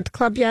Cookie Month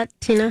Club yet,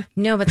 Tina?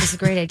 No, but this is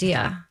a great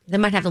idea. They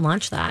might have to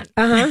launch that.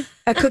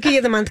 A Cookie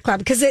of the Month Club.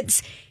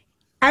 Because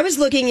I was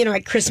looking,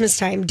 at Christmas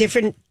time,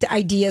 different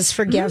ideas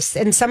for gifts.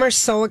 And some are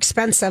so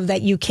expensive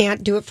that you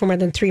can't do it for more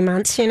than 3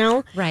 months,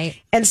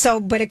 Right. And so,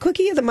 but a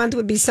Cookie of the Month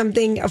would be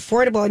something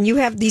affordable. And you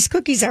have, these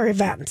cookies are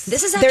events.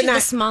 This is actually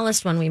the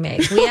smallest one we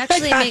make. We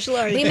actually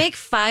make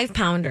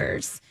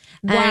 5-pounders.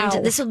 Wow.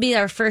 And this will be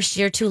our first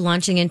year too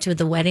launching into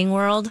the wedding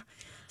world.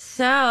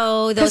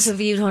 So those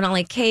of you who don't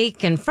like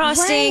cake and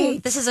frosting,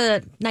 this is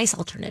a nice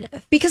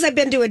alternative. Because I've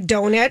been to a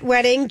donut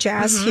wedding,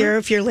 Jazz here,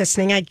 if you're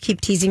listening. I keep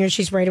teasing her.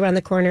 She's right around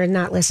the corner and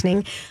not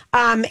listening.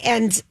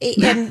 And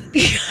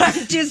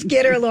I just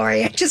get her,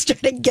 Lori. I just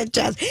try to get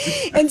Jazz.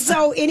 And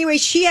so anyway,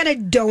 she had a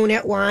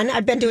donut one.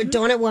 I've been to a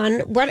donut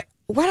one. What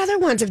other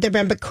ones have there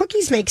been? But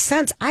cookies make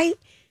sense.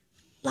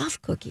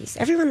 love cookies.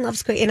 Everyone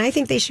loves cookies. And I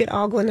think they should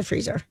all go in the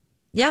freezer.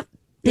 Yep.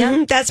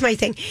 That's my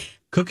thing.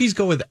 Cookies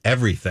go with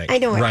everything. I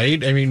know it.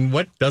 Right? I mean,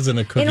 what doesn't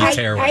a cookie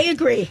pair with? I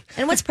agree.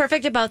 And what's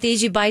perfect about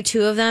these, you buy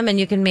 2 of them and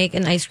you can make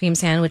an ice cream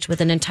sandwich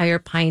with an entire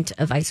pint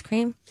of ice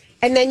cream.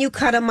 And then you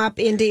cut them up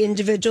into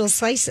individual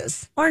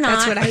slices. Or not.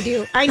 That's what I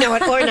do. I know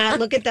it. Or not.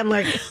 Look at them.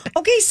 Like,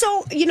 okay,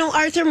 so,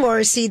 Arthur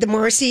Morrissey, the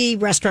Morrissey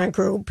Restaurant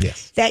Group.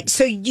 Yes.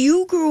 So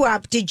you grew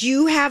up, did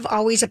you have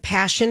always a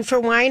passion for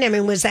wine? I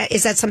mean, is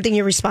that something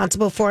you're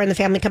responsible for in the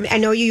family company? I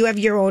know you have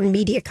your own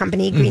media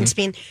company, Green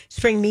Spring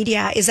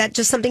Media. Is that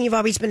just something you've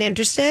always been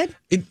interested?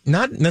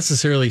 Not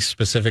necessarily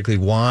specifically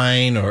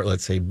wine or,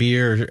 let's say,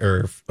 beer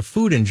or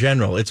food in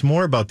general. It's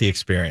more about the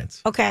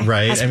experience. Okay.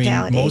 Right? I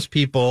mean, most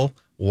people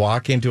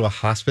walk into a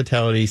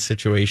hospitality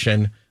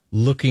situation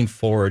looking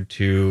forward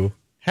to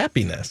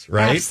happiness,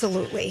 right?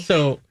 Absolutely.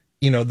 So,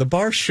 the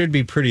bar should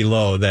be pretty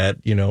low that,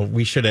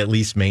 we should at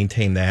least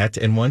maintain that.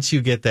 And once you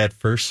get that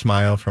first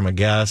smile from a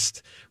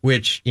guest,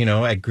 which,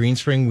 at Green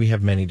Spring, we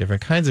have many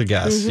different kinds of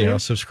guests,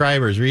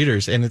 subscribers,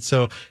 readers. And it's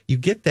so you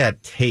get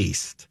that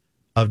taste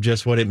of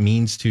just what it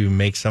means to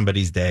make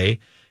somebody's day.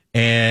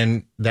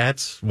 And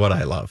that's what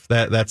I love.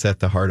 That's at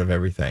the heart of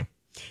everything.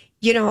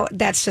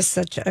 That's just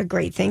such a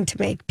great thing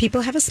to make people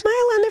have a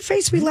smile on their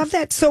face. We love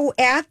that. So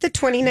at the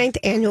 29th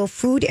Annual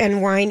Food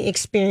and Wine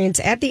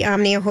Experience at the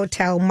Omnia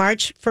Hotel,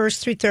 March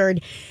 1st through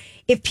 3rd,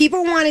 if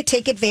people want to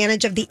take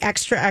advantage of the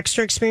extra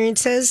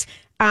experiences,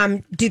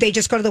 do they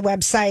just go to the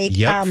website?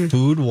 Yep,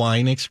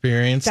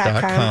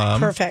 foodwineexperience.com.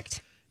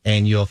 Perfect.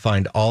 And you'll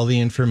find all the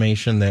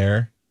information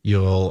there.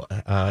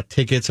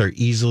 Tickets are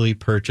easily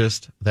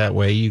purchased. That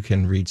way you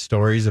can read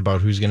stories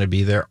about who's going to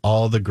be there,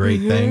 all the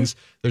great things.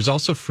 There's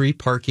also free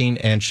parking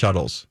and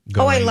shuttles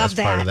going I love as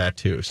that. part of that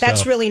too.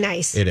 That's So really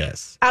nice. It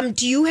is.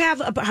 Do you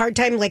have a hard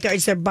time,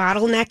 is there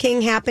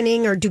bottlenecking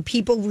happening, or do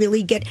people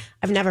really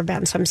I've never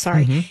been, so I'm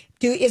sorry.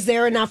 Is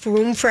there enough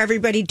room for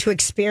everybody to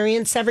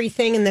experience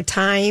everything in the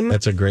time?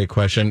 That's a great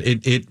question.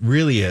 It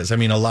really is. I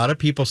mean, a lot of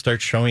people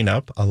start showing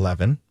up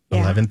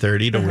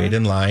 11:30 to wait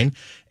in line.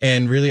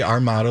 And really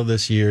our motto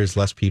this year is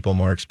less people,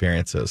 more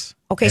experiences.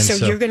 Okay, and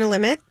so you're going to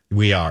limit?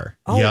 We are.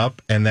 Oh.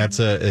 Yep. And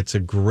it's a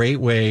great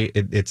way.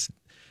 It's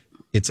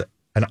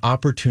an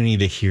opportunity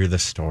to hear the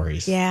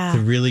stories. Yeah. To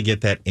really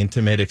get that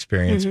intimate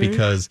experience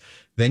because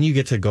then you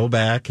get to go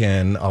back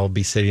and I'll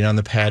be sitting on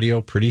the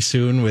patio pretty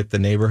soon with the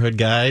neighborhood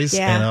guys.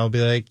 Yeah. And I'll be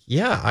like,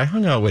 yeah, I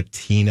hung out with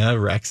Tina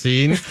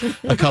Rexing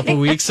a couple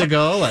weeks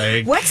ago.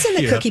 What's in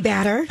the cookie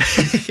batter?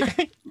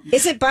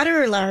 Is it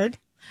butter or lard?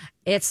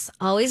 It's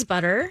always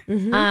butter,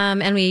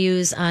 and we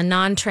use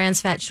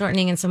non-trans fat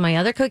shortening in some of my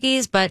other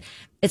cookies, but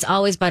it's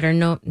always butter,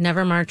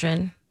 never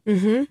margarine.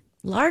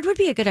 Lard would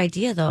be a good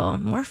idea, though.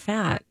 More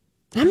fat.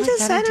 I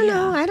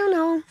don't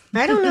know.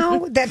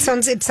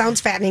 It sounds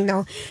fattening,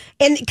 though.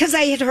 And because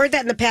I had heard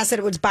that in the past that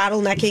it was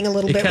bottlenecking a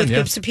little bit with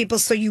groups of people.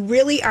 So you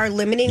really are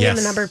limiting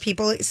the number of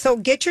people. So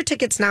get your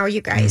tickets now, you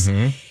guys.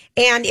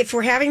 And if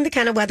we're having the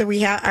kind of weather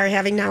we are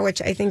having now,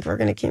 which I think we're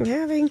going to keep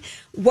having,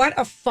 what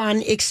a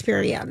fun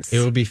experience. It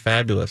would be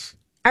fabulous.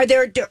 Are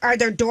there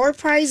door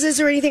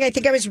prizes or anything? I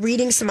think I was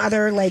reading some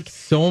other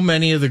So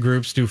many of the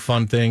groups do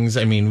fun things.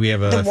 I mean, we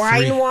have the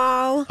wine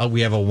wall.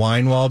 We have a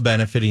wine wall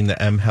benefiting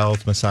the M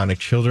Health Masonic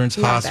Children's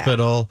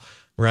Hospital.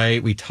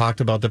 Right. We talked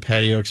about the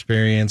patio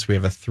experience. We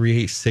have a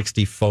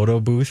 360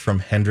 photo booth from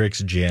Hendrick's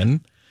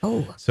Gin.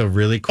 Oh, so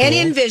really cool. And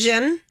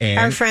Envision,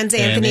 our friends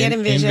Anthony at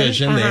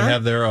Envision. They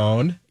have their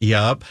own.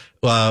 Yep.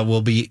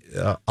 Will be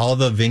all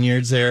the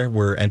vineyards there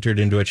were entered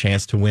into a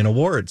chance to win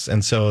awards,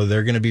 and so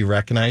they're going to be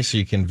recognized. So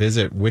you can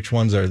visit which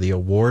ones are the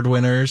award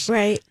winners.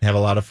 Right. Have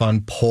a lot of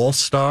fun.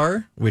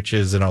 Polestar, which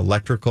is an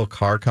electrical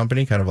car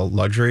company, kind of a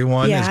luxury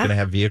one, is going to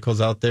have vehicles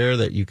out there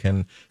that you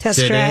can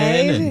sit in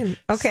and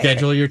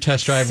schedule your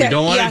test drive. We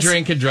don't want to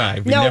drink and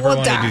drive. We never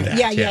want to do that.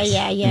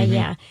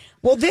 Yeah.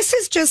 Well, this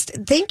is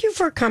thank you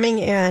for coming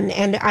in.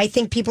 And I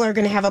think people are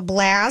going to have a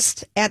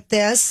blast at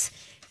this.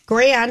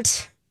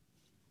 Grant,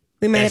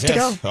 we might have to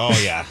go.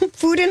 Oh, yeah.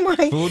 Food and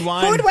wine.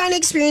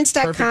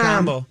 Foodwineexperience.com. Perfect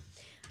combo.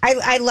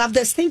 I love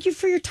this. Thank you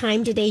for your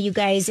time today, you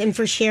guys, and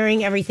for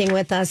sharing everything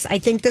with us. I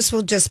think this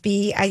will just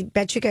be, I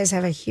bet you guys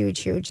have a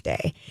huge, huge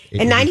day.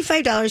 And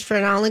 $95 for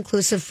an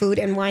all-inclusive food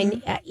and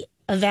wine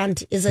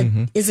event is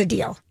a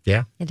deal.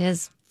 Yeah. It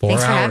is. 4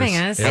 Thanks for hours. having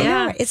us. Yep.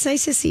 Yeah. It's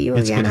nice to see you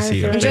It's again. good to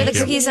see you. Enjoy Thank the you.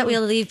 cookies that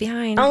we'll leave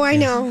behind. Oh, I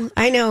know.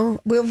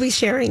 We'll be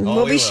sharing.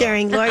 We'll be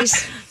sharing.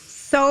 Lori's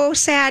so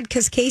sad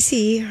because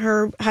Casey,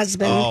 her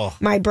husband,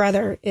 my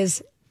brother,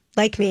 is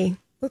like me.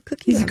 We're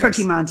cookie He's lovers. a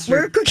cookie monster.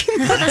 We're cookie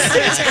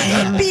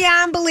monsters.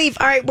 Beyond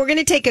belief. All right, we're going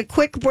to take a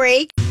quick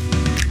break.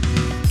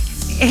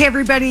 Hey,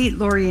 everybody.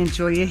 Lori and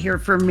Julia here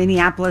for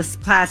Minneapolis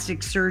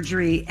Plastic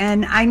Surgery.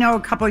 And I know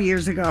a couple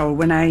years ago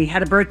when I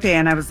had a birthday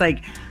and I was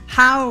like,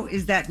 how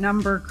is that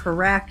number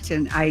correct?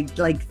 And I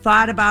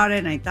thought about it,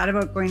 and I thought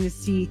about going to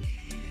see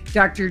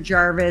Dr.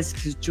 Jarvis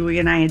because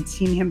Julia and I had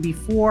seen him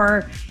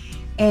before.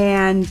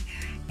 And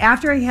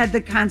after I had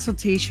the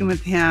consultation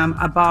with him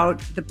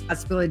about the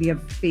possibility of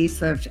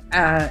facelift,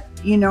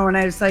 and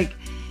I was like,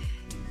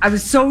 I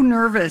was so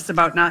nervous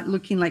about not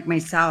looking like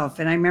myself.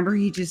 And I remember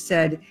he just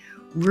said,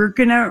 we're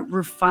going to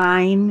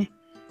refine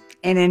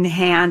and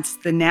enhance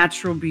the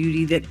natural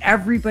beauty that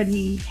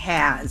everybody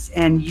has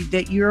and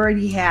that you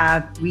already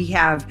have.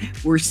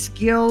 We're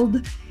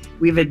skilled.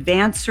 We have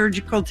advanced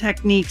surgical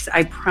techniques.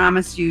 I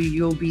promise you,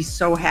 you'll be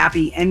so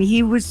happy. And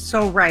he was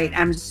so right.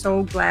 I'm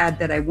so glad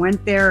that I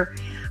went there.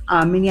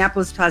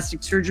 Minneapolis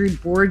Plastic Surgery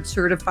board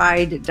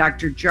certified,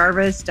 Dr.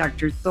 Jarvis,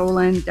 Dr.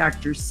 Tholen,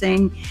 Dr.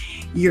 Singh.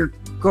 You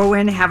go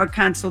in, have a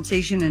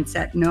consultation, and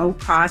set no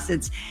cost.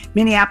 It's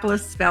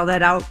Minneapolis, spell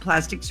that out,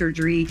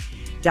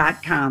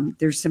 plasticsurgery.com.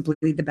 They're simply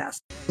the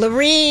best.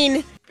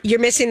 Lorene, you're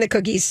missing the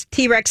cookies.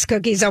 T-Rex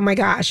cookies. Oh my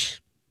gosh.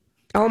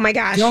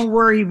 Don't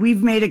worry.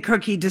 We've made a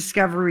cookie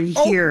discovery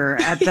here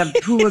at the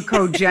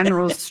Pulico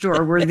General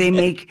Store where they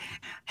make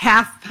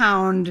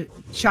half-pound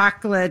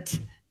chocolate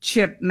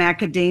chip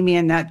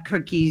macadamia nut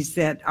cookies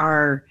that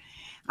are,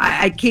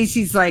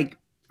 Casey's like,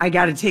 I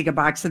got to take a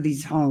box of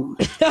these home.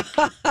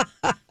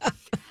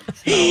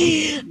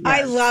 Yes.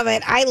 I love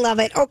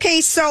it.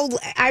 Okay, so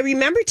I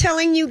remember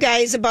telling you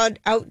guys about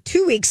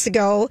 2 weeks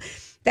ago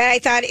that I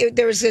thought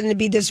there was going to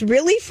be this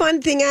really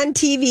fun thing on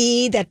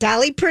TV that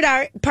Dolly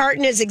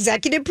Parton is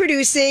executive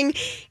producing,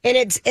 and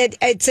it's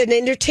an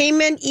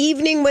entertainment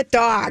evening with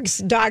dogs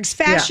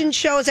fashion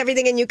shows,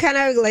 everything, and you kind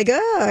of like,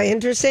 oh,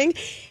 interesting.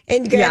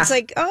 And Grant's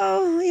like,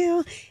 oh, you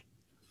know,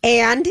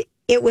 and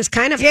it was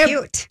kind of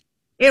cute.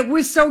 It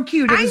was so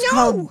cute. It was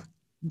called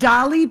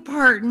Dolly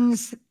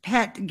Parton's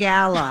Pet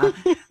Gala.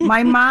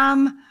 My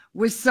mom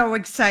was so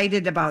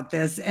excited about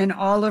this and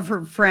all of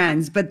her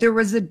friends, but there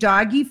was a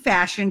doggy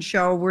fashion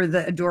show where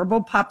the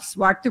adorable pups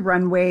walked the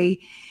runway.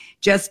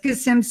 Jessica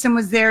Simpson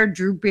was there,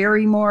 Drew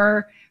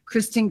Barrymore,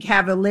 Kristen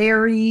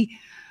Cavallari,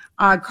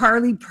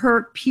 Carly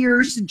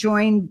Pierce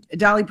joined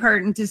Dolly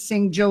Parton to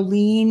sing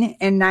Jolene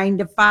and 9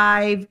 to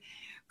 5.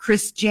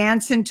 Chris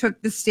Jansen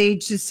took the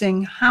stage to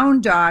sing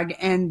Hound Dog,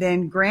 and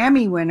then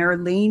Grammy winner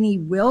Lainey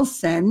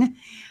Wilson.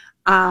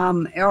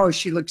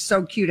 She looked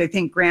so cute. I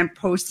think Grant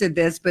posted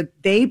this, but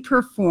they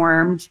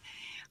performed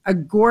a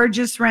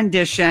gorgeous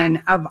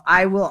rendition of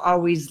I Will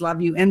Always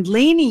Love You. And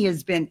Lainey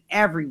has been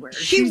everywhere.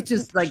 She's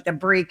just like the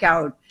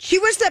breakout. She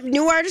was the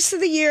new artist of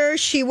the year.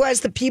 She was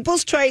the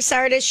People's Choice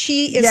artist.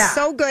 She is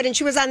so good. And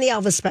she was on the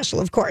Elvis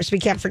special, of course. We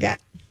can't forget.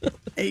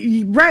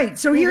 Right.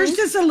 So here's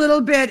just a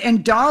little bit.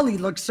 And Dolly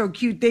looked so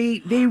cute.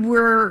 They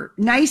were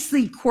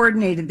nicely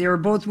coordinated. They were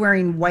both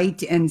wearing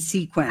white and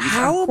sequins.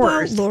 How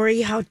about, Lori,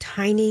 how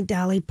tiny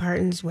Dolly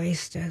Parton's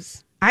waist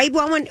is? I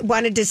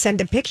wanted to send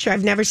a picture.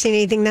 I've never seen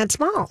anything that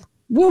small.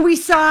 Well, we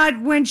saw it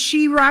when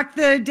she rocked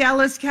the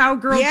Dallas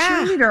Cowgirl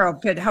cheerleader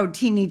outfit, how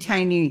teeny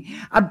tiny.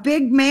 A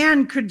big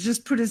man could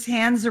just put his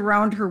hands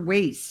around her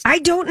waist. I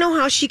don't know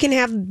how she can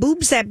have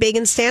boobs that big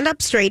and stand up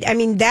straight. I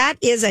mean, that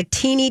is a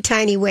teeny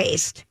tiny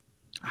waist.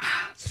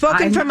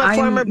 Spoken from a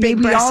former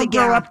big breasted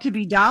gal. Grow up to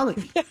be Dolly.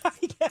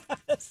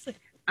 Yes.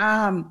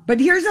 But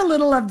here's a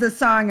little of the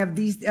song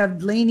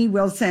of Lainey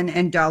Wilson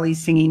and Dolly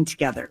singing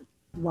together.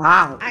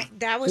 Wow.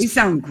 They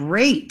sound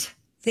great.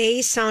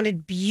 They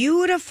sounded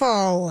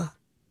beautiful.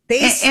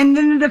 And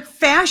then the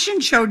fashion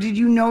show, did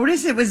you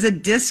notice it was a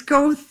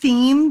disco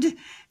themed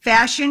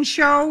fashion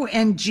show,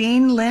 and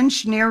Jane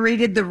Lynch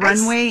narrated the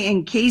runway,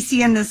 and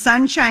Casey and the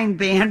Sunshine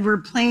Band were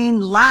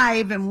playing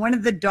live, and one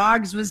of the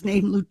dogs was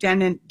named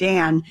Lieutenant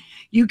Dan.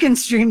 You can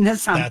stream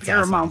this on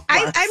Paramount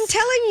Plus. I'm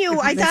telling you,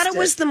 I thought it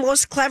was the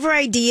most clever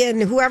idea,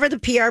 and whoever the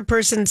PR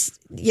person's,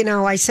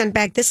 I sent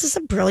back, this is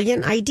a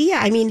brilliant idea.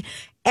 I mean,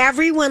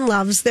 everyone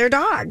loves their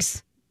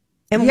dogs.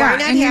 And why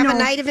not have a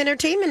night of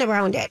entertainment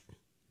around it?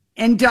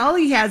 And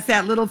Dolly has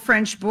that little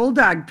French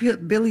bulldog,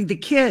 Billy the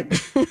Kid,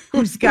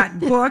 who's got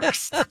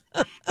books.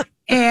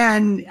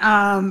 And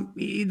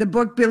the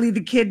book, Billy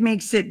the Kid,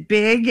 makes it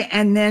big.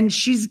 And then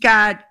she's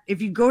got,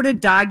 if you go to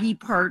Doggy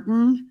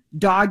Parton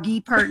on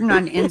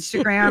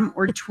Instagram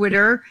or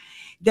Twitter,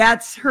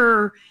 that's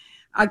her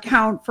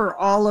account for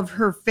all of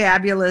her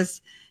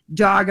fabulous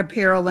dog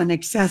apparel and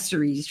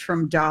accessories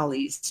from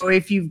Dolly's. So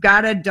if you've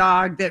got a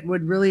dog that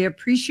would really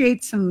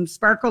appreciate some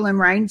sparkle and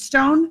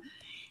rhinestone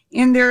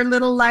in their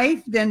little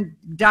life, then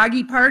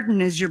Doggy Parton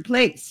is your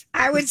place.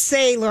 I would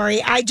say, Lori,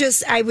 I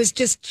was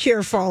just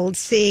cheerful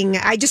seeing,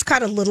 I just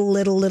caught a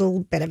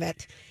little bit of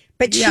it.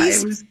 But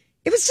it was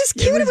just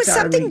cute. It was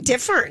something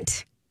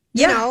different,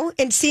 you know,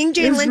 and seeing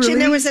Jane Lynch, and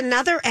there was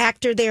another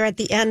actor there at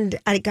the end,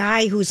 a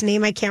guy whose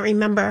name I can't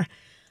remember.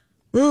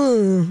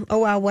 Oh,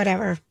 well,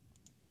 whatever.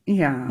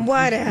 Yeah.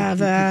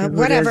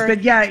 Whatever.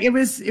 But yeah, it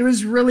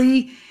was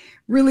really,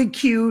 really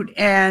cute.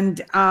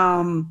 And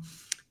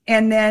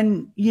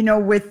then,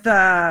 with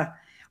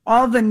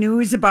all the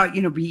news about,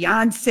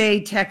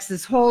 Beyonce,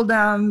 Texas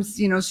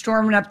Hold'ems,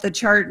 storming up the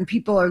chart, and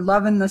people are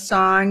loving the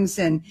songs,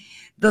 and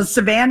the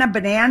Savannah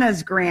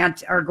Bananas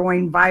Grant are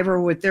going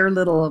viral with their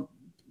little,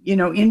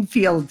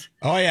 infield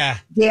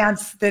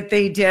dance that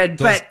they did.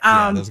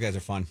 Those guys are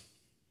fun.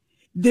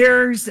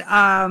 There's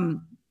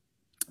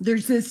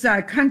this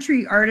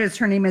country artist,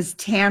 her name is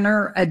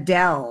Tanner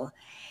Adele,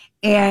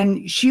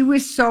 and she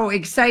was so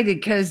excited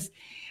because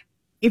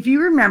if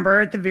you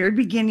remember at the very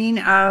beginning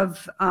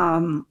of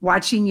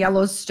watching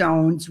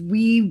Yellowstones,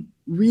 we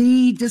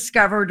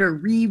rediscovered or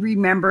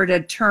remembered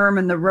a term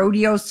in the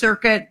rodeo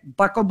circuit,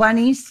 buckle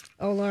bunnies.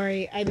 Oh,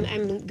 Lori,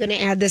 I'm going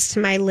to add this to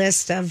my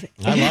list of.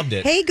 I loved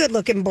it. Hey, good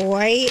looking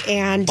boy,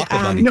 and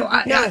a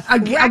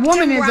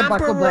woman is a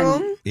buckle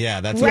bunny.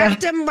 Yeah, that's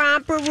rectum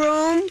romper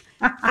room.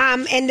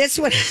 And this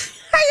one,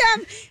 I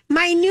have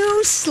my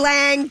new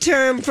slang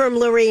term from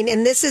Lorene,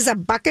 and this is a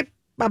buckle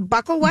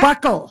what?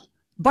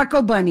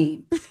 Buckle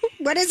bunny.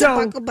 What is a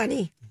buckle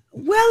bunny?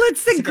 Well,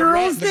 it's the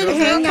girls that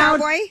hang out.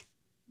 Cowboy?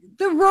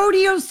 The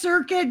rodeo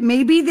circuit.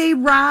 Maybe they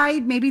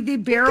ride. Maybe they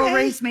barrel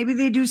race. Maybe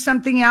they do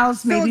something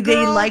else. Maybe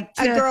they like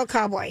to. A girl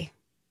cowboy.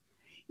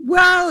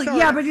 Well,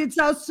 yeah, but it's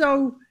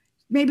also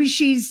maybe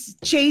she's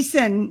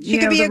chasing. She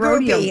could be a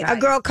groupie, a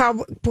girl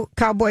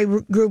cowboy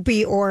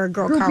groupie, or a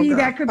girl cowgirl.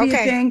 That could be a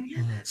thing.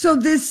 So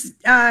this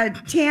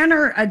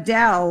Tanner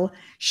Adele,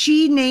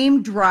 she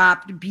name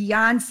dropped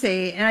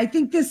Beyonce, and I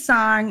think this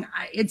song,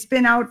 it's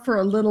been out for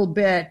a little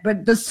bit,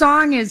 but the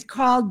song is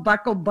called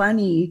Buckle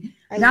Bunny.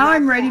 Now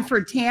I'm ready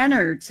for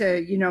Tanner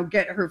to,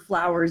 get her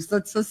flowers.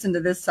 Let's listen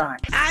to this song.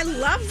 I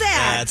love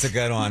that. That's a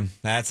good one.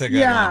 That's a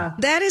good one.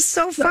 That is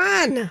so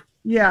fun.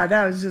 Yeah,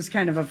 that was just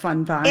kind of a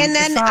fun time. And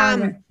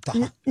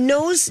then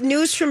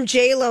news from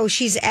J-Lo.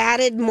 She's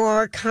added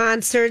more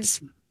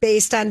concerts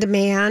based on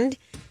demand.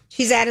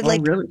 She's added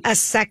a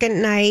second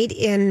night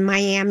in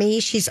Miami.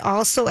 She's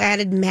also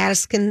added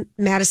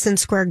Madison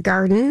Square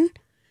Garden.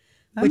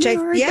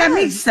 That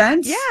makes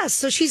sense. Yeah,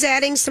 so she's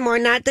adding some more,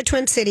 not the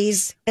Twin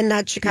Cities and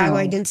not Chicago. No.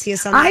 I didn't see a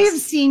Sunday. I have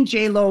seen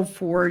J-Lo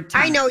 4 times.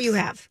 I know you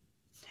have.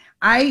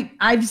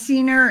 I've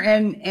seen her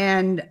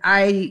and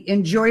I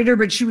enjoyed her,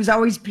 but she was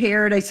always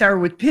paired. I saw her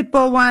with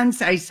Pitbull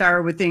once. I saw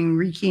her with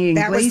Enrique Iglesias.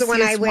 That was the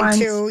one I went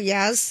to,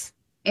 yes.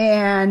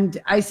 And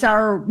I saw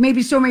her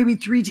maybe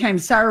 3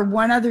 times. Saw her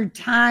one other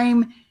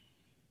time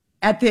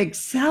at the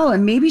Excel,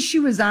 and maybe she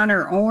was on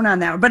her own on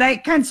that. But I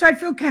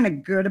feel kind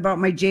of good about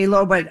my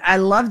J-Lo, but I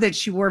love that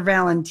she wore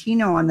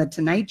Valentino on the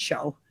Tonight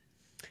Show.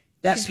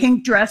 That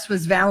pink dress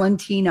was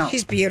Valentino.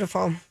 She's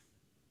beautiful.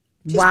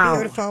 She's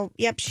beautiful.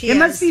 Yep, she is. It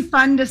must be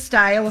fun to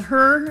style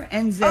her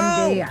and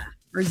Zendaya.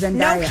 Or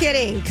Zendaya. No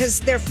kidding, because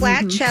they're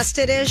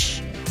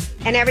flat-chested-ish,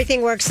 and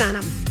everything works on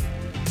them.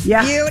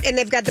 Yeah. Cute, and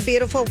they've got the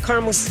beautiful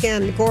caramel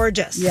skin.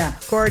 Gorgeous. Yeah.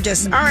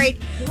 Gorgeous. All right.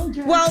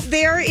 Well,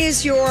 there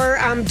is your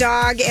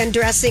dog and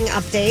dressing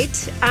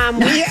update.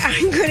 We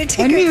are going to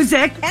take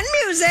music.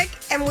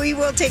 And we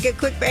will take a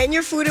quick, and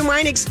your food and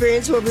wine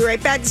experience. We'll be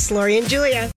right back. This is Lori and Julia.